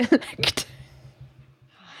versus dialect.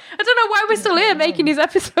 I don't know why we're still here making these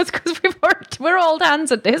episodes, because we're old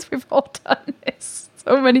hands at this. We've all done this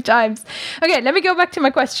so many times. Okay, let me go back to my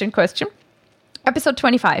question. Episode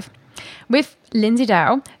 25. With Lindsay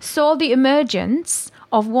Dow, saw the emergence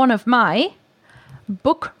of one of my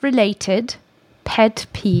book-related pet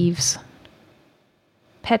peeves.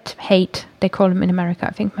 Pet hate, they call them in America.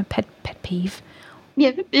 I think my pet peeve.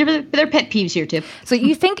 Yeah, they're pet peeves here too. So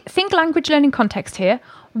you think language learning context here.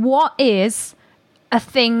 What is a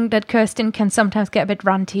thing that Kirsten can sometimes get a bit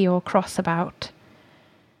ranty or cross about?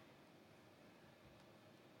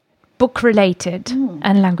 Book related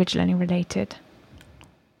and language learning related.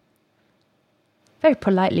 Very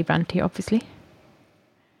politely ranty, obviously.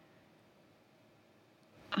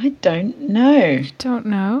 I don't know. Don't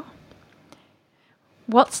know.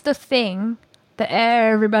 What's the thing that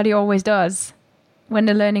everybody always does when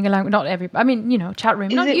they're learning a language? Not everybody. I mean, chat room.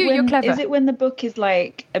 Not you. You're clever. Is it when the book is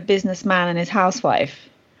like a businessman and his housewife?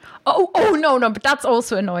 Oh no! But that's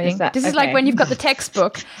also annoying. This is like when you've got the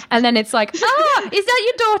textbook, and then it's like, is that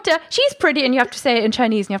your daughter? She's pretty, and you have to say it in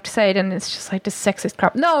Chinese, and you have to say it, and it's just like this sexist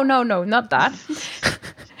crap. No, not that.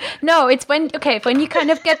 No, it's when you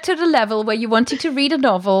kind of get to the level where you wanted to read a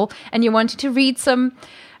novel and you wanted to read some.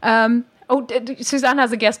 Suzanne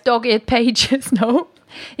has a guess. Dog-eared pages. No.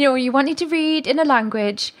 You wanted to read in a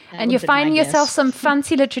language, and you're finding yourself some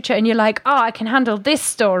fancy literature, and you're like, I can handle this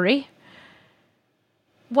story.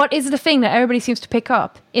 What is the thing that everybody seems to pick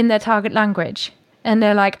up in their target language? And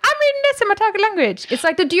they're like, I'm reading this in my target language. It's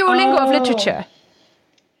like the Duolingo of literature.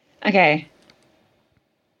 Okay.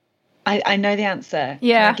 I know the answer.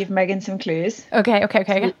 Yeah. Can I give Megan some clues?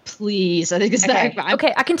 Okay. Please. I think it's that.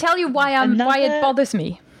 Okay, I can tell you why it bothers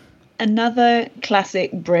me. Another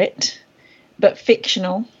classic Brit, but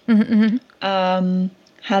fictional,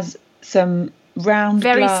 has some round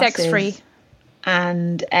very glasses sex-free.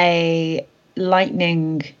 And a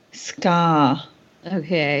lightning scar.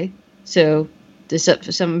 Okay, so this up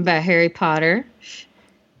for something about Harry Potter.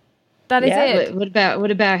 That is it.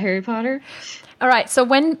 What about Harry Potter? All right, so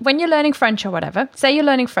when you're learning French or whatever, say you're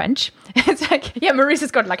learning French, it's like,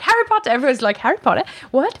 Maurice's got like Harry Potter. Everyone's like, Harry Potter?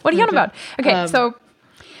 What are you on about? Okay, so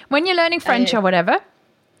when you're learning French or whatever,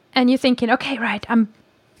 and you're thinking, okay, right, I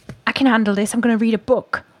can handle this. I'm going to read a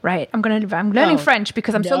book. Right, I'm learning French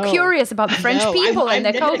because I'm so curious about the French people and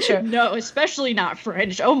their culture. No, especially not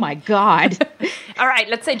French. Oh my God! All right,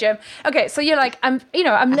 let's say German. Okay, so you're like, I'm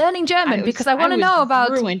learning German because I want to know about.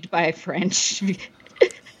 Ruined by French.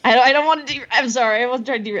 I don't want to. I'm sorry, I wasn't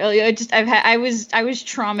trying to derail you. I was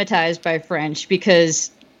traumatized by French because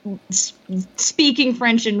speaking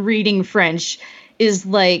French and reading French is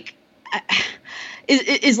like.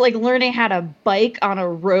 Is like learning how to bike on a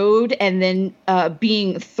road and then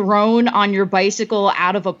being thrown on your bicycle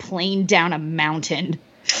out of a plane down a mountain.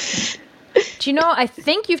 Do you know, I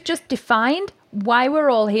think you've just defined why we're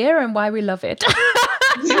all here and why we love it.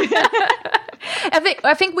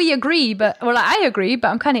 I think we agree, I agree, but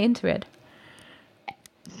I'm kind of into it.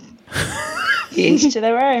 Each to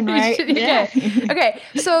their own, right? Yeah. Okay.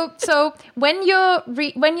 So when you're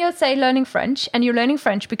say learning French, and you're learning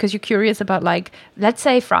French because you're curious about, like, let's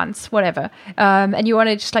say France, whatever, and you want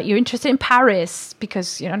to just, like, you're interested in Paris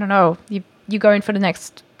because I don't know, you're going for the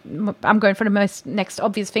next. I'm going for the next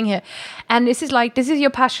obvious thing here, and this is your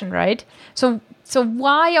passion, right? So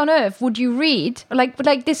why on earth would you read like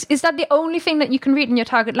this? Is that the only thing that you can read in your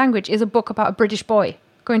target language? Is a book about a British boy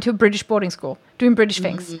going to a British boarding school, doing British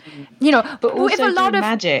things, but also if a lot of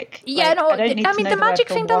magic. Yeah, I mean the magic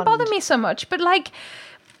thing don't bother me so much, but like,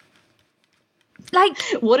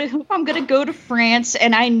 what if I'm gonna go to France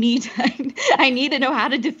and I need to know how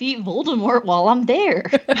to defeat Voldemort while I'm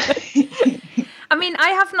there? I mean, I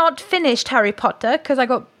have not finished Harry Potter because I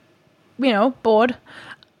got, bored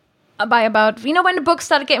by about, when the book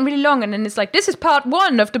started getting really long, and then it's like, this is part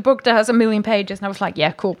 1 of the book that has 1 million pages, and I was like,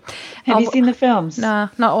 yeah, cool. Have you seen the films? Nah,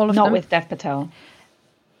 not all of them. Not with Dev Patel.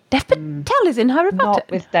 Dev Patel is in Harry Potter.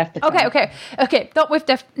 Not with Dev Patel. Okay. Not with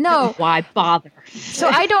Dev. No. Why bother? So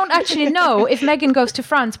I don't actually know if Megan goes to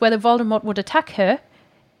France whether Voldemort would attack her,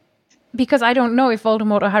 because I don't know if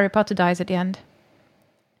Voldemort or Harry Potter dies at the end.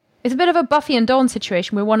 It's a bit of a Buffy and Dawn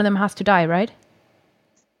situation where one of them has to die, right?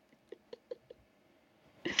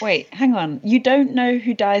 Wait, hang on. You don't know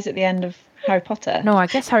who dies at the end of Harry Potter? No, I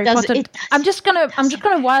guess Harry Potter. I'm just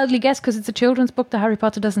gonna wildly guess because it's a children's book that Harry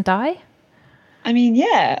Potter doesn't die. I mean,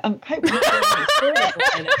 yeah. I'm hoping.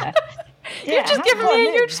 You've just given me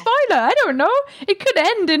a huge spoiler. I don't know. It could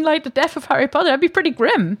end in like the death of Harry Potter. That'd be pretty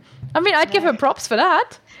grim. I mean, I'd give her props for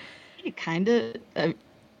that. It kind of.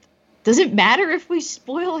 Does it matter if we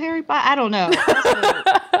spoil Harry Potter? I don't know.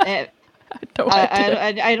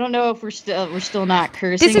 I don't know if we're still not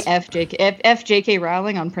cursing FJK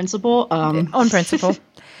Rowling on principle. On principle,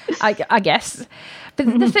 I guess.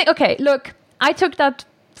 But the thing, okay, look, I took that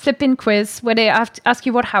flipping quiz where they ask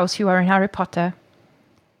you what house you are in Harry Potter,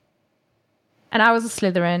 and I was a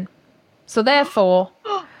Slytherin, so therefore,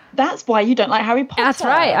 that's why you don't like Harry Potter. That's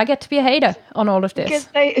right. I get to be a hater on all of this. Because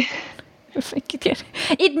they.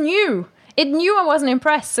 It knew. It knew I wasn't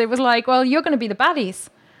impressed. So it was like, well, you're going to be the baddies.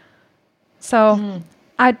 So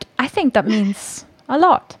I think that means a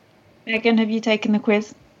lot. Megan, have you taken the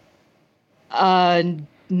quiz?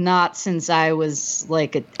 Not since I was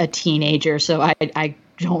like a teenager, so I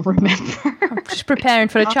don't remember. I'm just preparing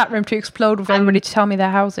for the chat room to explode with everybody to tell me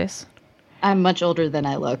their houses. I'm much older than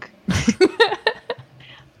I look.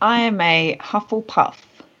 I am a Hufflepuff.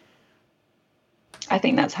 I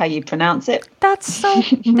think that's how you pronounce it. That's so...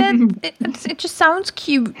 it just sounds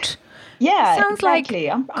cute. Yeah, Sounds exactly.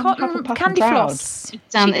 like I'm cotton Hufflepuff candy and proud. floss.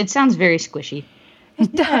 It sounds very squishy.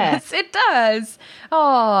 It does. It does.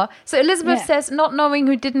 Oh, so Elizabeth Yeah. says, not knowing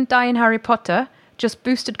who didn't die in Harry Potter just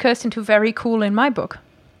boosted Kirsten to very cool in my book.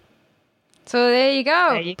 So there you go.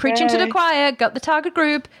 There you Preaching to go. the choir, got the target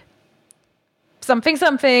group.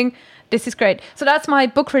 Something. This is great. So that's my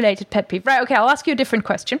book-related pet peeve. Right, okay, I'll ask you a different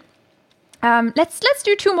question. Let's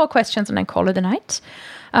do 2 more questions and then call it a night.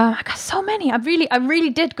 I got so many. I really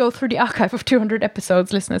did go through the archive of 200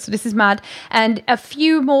 episodes, listeners. So this is mad. And a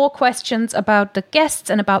few more questions about the guests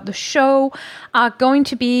and about the show are going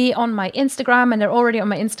to be on my Instagram, and they're already on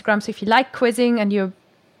my Instagram. So if you like quizzing and you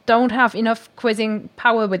don't have enough quizzing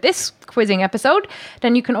power with this quizzing episode,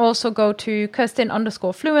 then you can also go to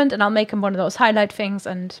Kirsten_Fluent, and I'll make them one of those highlight things,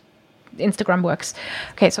 and Instagram works.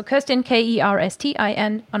 Okay, so Kirsten,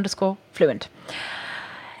 KERSTIN_Fluent.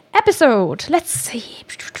 Episode. Let's see.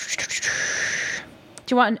 Do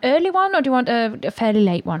you want an early one or do you want a fairly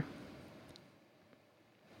late one?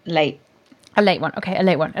 Late. A late one. Okay, a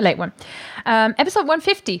late one. Episode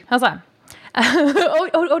 150. How's that?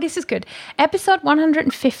 Oh, this is good. Episode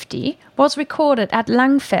 150 was recorded at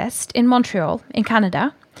Langfest in Montreal, in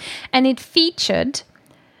Canada, and it featured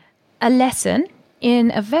a lesson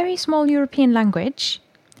in a very small European language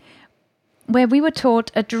where we were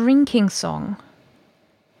taught a drinking song.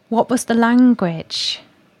 What was the language?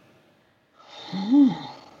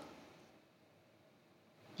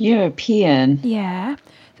 European. Yeah.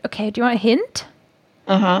 Okay, do you want a hint?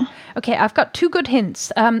 Uh-huh. Okay, I've got 2 good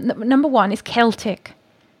hints. Number 1 is Celtic.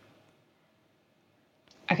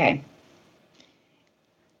 Okay.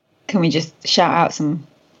 Can we just shout out some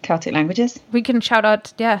Celtic languages? We can shout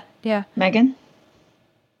out, yeah. Megan?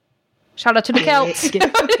 Shout out to the Celts. She's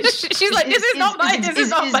like, this is not my thing.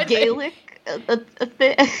 Is Gaelic a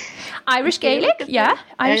thing? Irish Gaelic, yeah.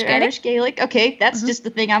 Irish Gaelic. Irish Gaelic. Okay, that's just the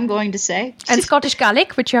thing I'm going to say. And Scottish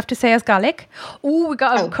Gaelic, which you have to say as Gaelic. Oh, we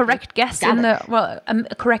got a correct guess in the,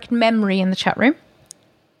 a correct memory in the chat room.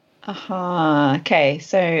 Okay,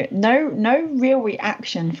 so no real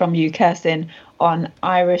reaction from you, Kirsten, on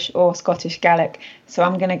Irish or Scottish Gaelic. So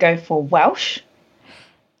I'm going to go for Welsh.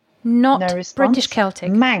 Not No response. British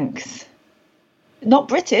Celtic. Manx. Not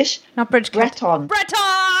British. Not British Celtic. Breton. Breton!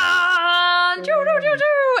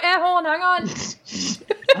 Air horn, hang on. Playing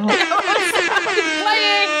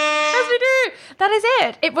as we do. That is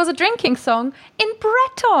it. It was a drinking song in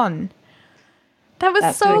Breton. That was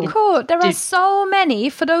That's so really cool. There are so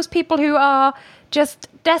many for those people who are just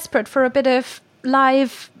desperate for a bit of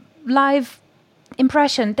live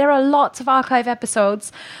impression. There are lots of archive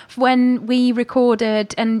episodes when we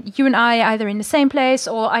recorded, and you and I either in the same place,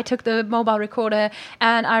 or I took the mobile recorder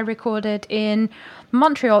and I recorded in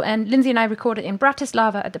Montreal, and Lindsay and I recorded in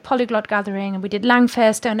Bratislava at the Polyglot Gathering, and we did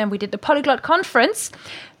Langfest, and then we did the Polyglot Conference.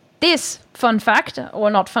 This fun fact, or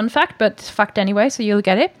not fun fact, but fact anyway, so you'll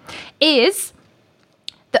get it, is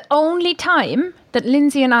the only time that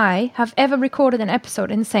Lindsay and I have ever recorded an episode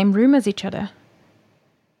in the same room as each other.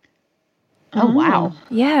 Oh, wow.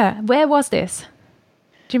 Yeah. Where was this?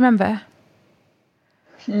 Do you remember?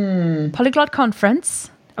 Polyglot Conference.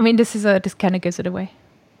 I mean, this kind of gives it away.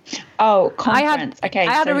 Oh, conference. I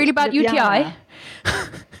had a really bad UTI.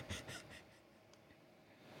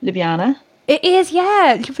 Ljubljana. It is,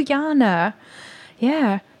 yeah. Ljubljana.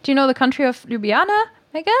 Yeah. Do you know the country of Ljubljana,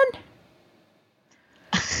 Megan?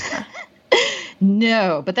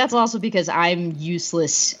 No, but that's also because I'm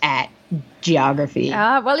useless at geography.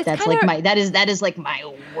 Well, it's that's kinda, like that is like my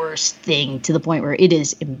worst thing, to the point where it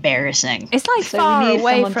is embarrassing. It's like So far we need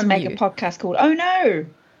away someone from to make you. a podcast called "Oh No,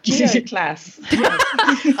 Geo Class."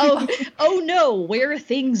 oh no, where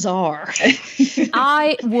things are.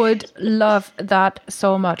 I would love that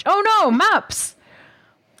so much. Oh no, maps.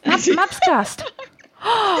 Mapscast.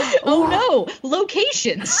 Oh no,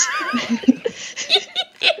 locations.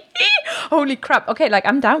 Holy crap. Okay, like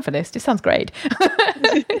I'm down for this. This sounds great.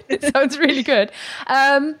 It sounds really good.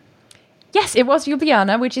 Yes, it was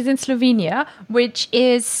Ljubljana, which is in Slovenia, which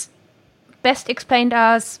is best explained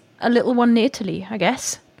as a little one in Italy, I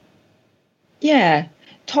guess. Yeah,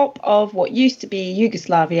 top of what used to be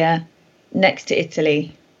Yugoslavia, next to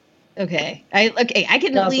Italy. Okay. I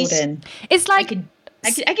can at least. In. It's like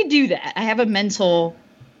I could do that. I have a mental.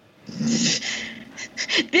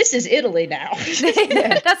 This is Italy now.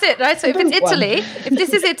 That's it, right? So if it's Italy, if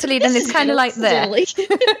this is Italy, then it's kind of like there.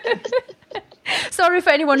 Sorry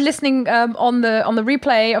for anyone listening on the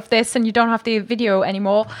replay of this and you don't have the video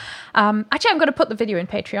anymore. Actually, I'm going to put the video in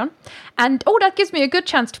Patreon. And that gives me a good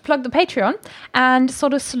chance to plug the Patreon and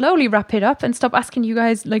sort of slowly wrap it up and stop asking you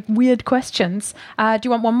guys like weird questions. Do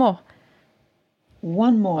you want one more?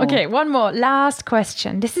 One more. Okay, one more. Last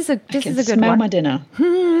question. This is a good one. Smell my dinner.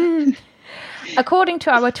 According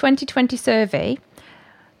to our 2020 survey,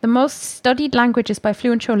 the most studied languages by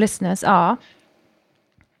Fluent Show listeners are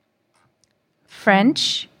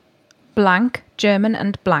French, blank, German,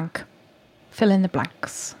 and blank. Fill in the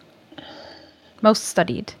blanks. Most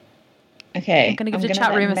studied. Okay. I'm going to give the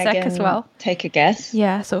chat room a sec as well. Take a guess.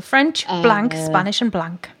 Yeah, so French, blank, Spanish, and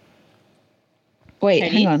blank. Wait,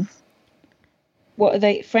 hang on. What are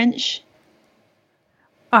they? French?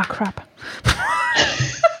 Ah, crap.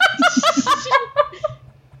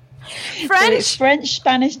 French. So French,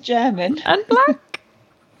 Spanish, German. And blank.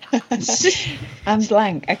 I'm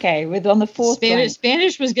blank. Okay, we're on the fourth blank.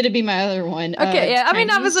 Spanish was going to be my other one. Okay, yeah. I mean,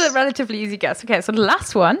 that was a relatively easy guess. Okay, so the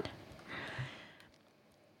last one.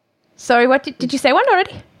 Sorry, what did you say one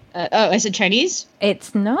already? I said Chinese?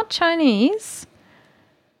 It's not Chinese.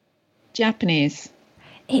 Japanese.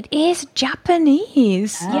 It is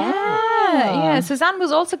Japanese. Yeah. Suzanne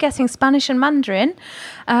was also guessing Spanish and Mandarin.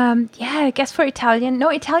 Guess for Italian. No,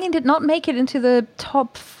 Italian did not make it into the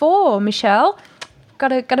top 4, Michelle.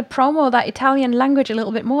 Gotta promo that Italian language a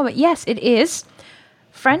little bit more. But yes, it is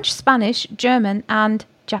French, Spanish, German, and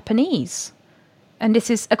Japanese. And this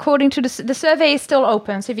is according to the survey is still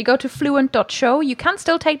open. So if you go to fluent.show, you can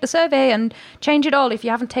still take the survey and change it all if you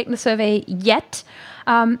haven't taken the survey yet.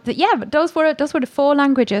 But those were the 4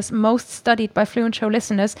 languages most studied by Fluent Show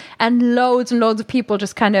listeners, and loads of people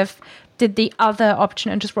just kind of did the other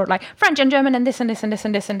option and just wrote like French and German and this and this and this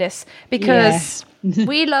and this and this because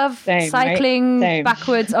we love cycling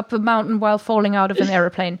backwards up a mountain while falling out of an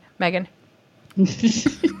aeroplane, Megan.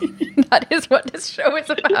 That is what this show is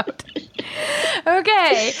about.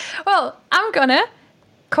 Okay, well, I'm gonna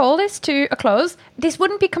call this to a close. This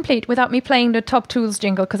wouldn't be complete without me playing the Top Tools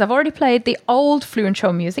jingle because I've already played the old Fluent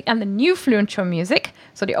Show music and the new Fluent Show music.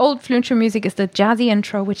 So the old Fluent Show music is the jazzy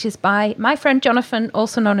intro, which is by my friend Jonathan,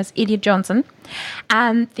 also known as Idiot Johnson.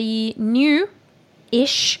 And the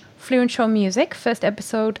new-ish Fluent Show music, first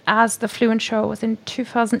episode as the Fluent Show was in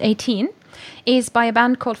 2018, is by a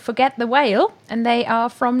band called Forget the Whale, and they are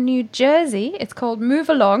from New Jersey. It's called Move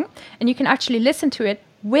Along, and you can actually listen to it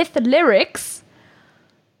with the lyrics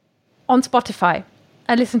on Spotify.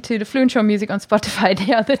 I listened to the Fluent Show music on Spotify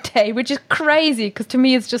the other day, which is crazy because to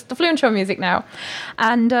me it's just the Fluent Show music now.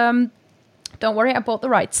 And don't worry, I bought the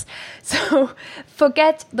rights. So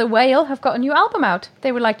Forget the Whale have got a new album out.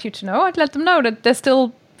 They would like you to know. I'd let them know that they're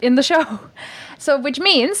still in the show. So which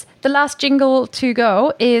means the last jingle to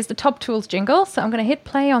go is the Top Tools jingle. So I'm going to hit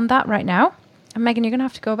play on that right now. And Megan, you're going to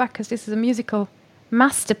have to go back because this is a musical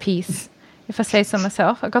masterpiece, if I say so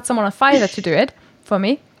myself. I got someone on Fiverr to do it for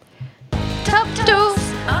me. Top Tools,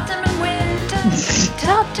 autumn and winter.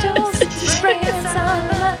 Top Tools, spring and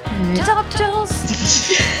summer. Top Tools.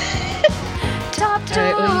 Top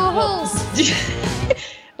Tools.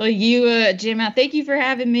 Well, you, Gemma, thank you for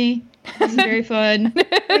having me. This is very fun.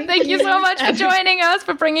 Thank you so much for joining us,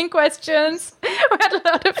 for bringing questions. We had a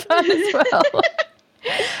lot of fun as well.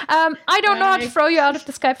 I don't know how to throw you out of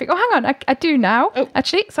the Skype thing. Oh, hang on. I do now,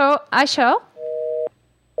 actually. So I shall.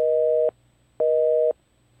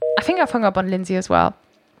 I think I've hung up on Lindsay as well.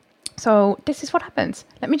 So this is what happens.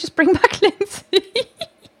 Let me just bring back Lindsay.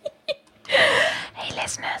 Hey,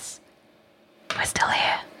 listeners. We're still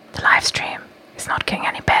here. The live stream is not getting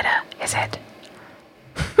any better, is it?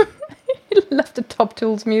 I love the Top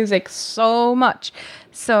Tools music so much.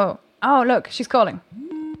 So, oh, look, she's calling.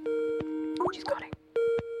 She's calling.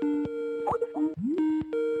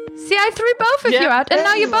 See, I threw both of you out, and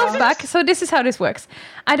now you're both back. So this is how this works.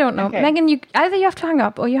 I don't know. Okay. Megan, either you have to hang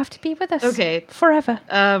up or you have to be with us. Okay. Forever.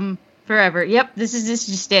 Forever. Yep. This is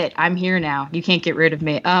just it. I'm here now. You can't get rid of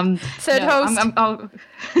me. Third host.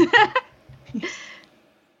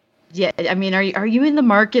 Yeah, I mean, are you in the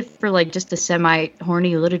market for like just a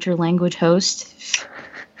semi-horny literature language host?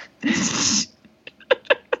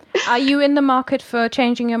 Are you in the market for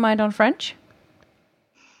changing your mind on French?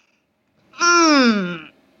 No,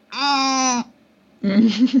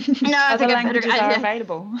 other languages are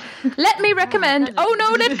available. Let me recommend Oh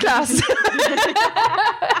No Lit Class.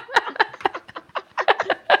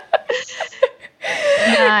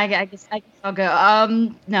 I guess I'll go.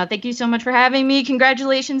 No, thank you so much for having me.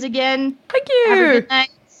 Congratulations again. Thank you. Have a good night.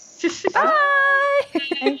 Bye.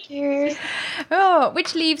 Thank you.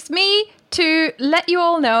 Which leaves me to let you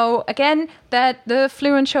all know again that the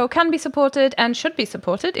Fluent Show can be supported and should be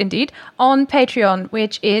supported indeed on Patreon,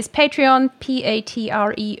 which is Patreon,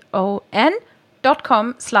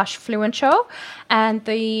 patreon.com/Fluent Show. And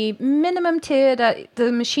the minimum tier that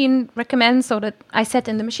the machine recommends, or that I set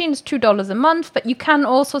in the machine, is $2 a month, but you can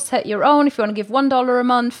also set your own if you want to give $1 a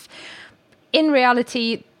month. In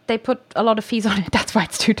reality, they put a lot of fees on it. That's why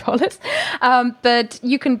it's $2. But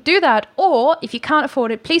you can do that. Or if you can't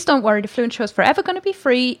afford it, please don't worry. The Fluent Show is forever going to be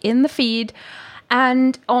free in the feed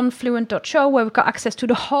and on fluent.show, where we've got access to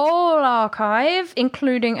the whole archive,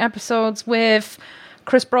 including episodes with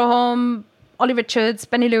Chris Broholm, Ollie Richards,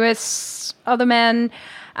 Benny Lewis, other men,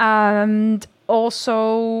 and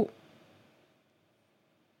also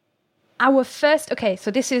our first,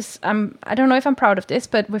 so this is, I don't know if I'm proud of this,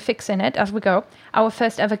 but we're fixing it as we go. Our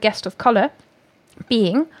first ever guest of color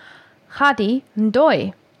being Hadi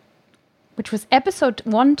Ndoye, which was episode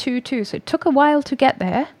 122. So it took a while to get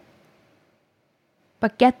there,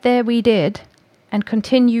 but get there we did, and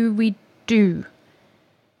continue we do.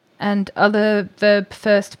 And other verb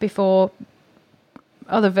first before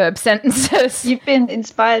other verb sentences. You've been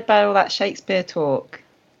inspired by all that Shakespeare talk.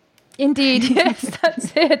 Indeed, yes,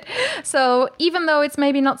 that's it. So even though it's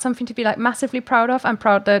maybe not something to be like massively proud of, I'm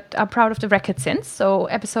proud of the record since. So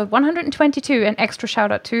episode 122, an extra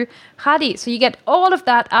shout out to Hadi. So you get all of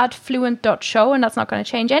that at fluent.show, and that's not going to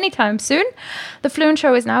change anytime soon. The Fluent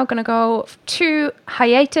Show is now going to go to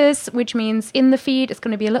hiatus, which means in the feed it's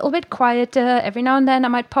going to be a little bit quieter. Every now and then I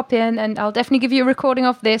might pop in, and I'll definitely give you a recording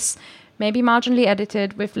of this, maybe marginally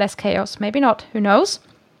edited with less chaos, maybe not, who knows.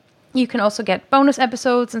 You can also get bonus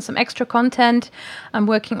episodes and some extra content. I'm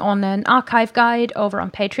working on an archive guide over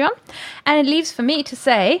on Patreon. And it leaves for me to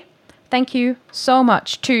say thank you so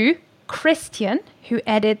much to Christian, who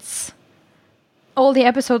edits all the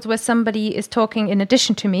episodes where somebody is talking in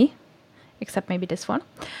addition to me, except maybe this one,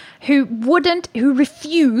 who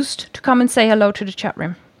refused to come and say hello to the chat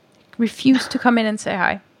room. Refused to come in and say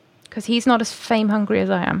hi, because he's not as fame hungry as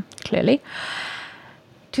I am, clearly.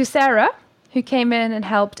 To Sarah, who came in and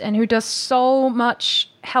helped, and who does so much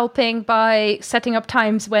helping by setting up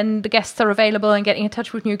times when the guests are available and getting in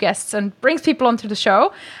touch with new guests and brings people onto the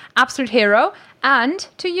show. Absolute hero. And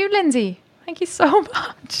to you, Lindsay. Thank you so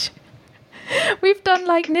much. We've done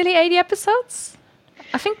like nearly 80 episodes.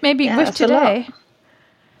 I think maybe with today.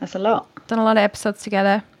 That's a lot. Done a lot of episodes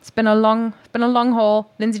together. It's been a long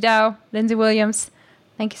haul. Lindsay Dow, Lindsay Williams.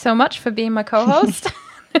 Thank you so much for being my co-host.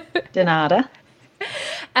 De nada.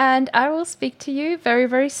 And I will speak to you very,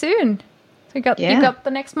 very soon. So you got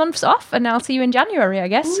the next month's off, and I'll see you in January, I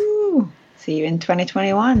guess. Ooh, see you in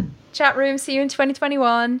 2021. Chat room, see you in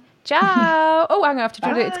 2021. Ciao. Oh, I'm going to have to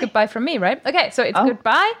do it's goodbye from me, right? Okay, so it's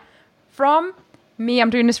goodbye from me.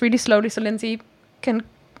 I'm doing this really slowly so Lindsay can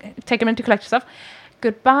take a minute to collect herself.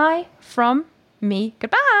 Goodbye from me.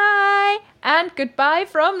 Goodbye. And goodbye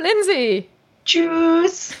from Lindsay.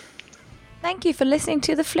 Tschüss. Thank you for listening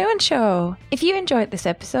to The Fluent Show. If you enjoyed this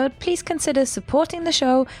episode, please consider supporting the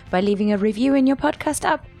show by leaving a review in your podcast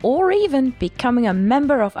app, or even becoming a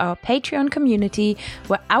member of our Patreon community,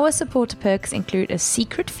 where our supporter perks include a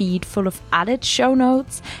secret feed full of added show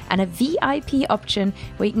notes and a VIP option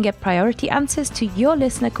where you can get priority answers to your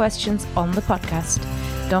listener questions on the podcast.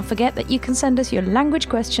 Don't forget that you can send us your language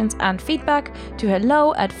questions and feedback to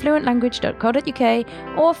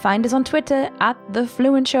hello@fluentlanguage.co.uk, or find us on Twitter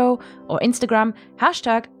 @TheFluentShow or Instagram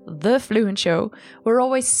 #TheFluentShow. We're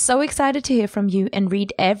always so excited to hear from you and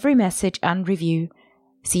read every message and review.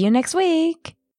 See you next week.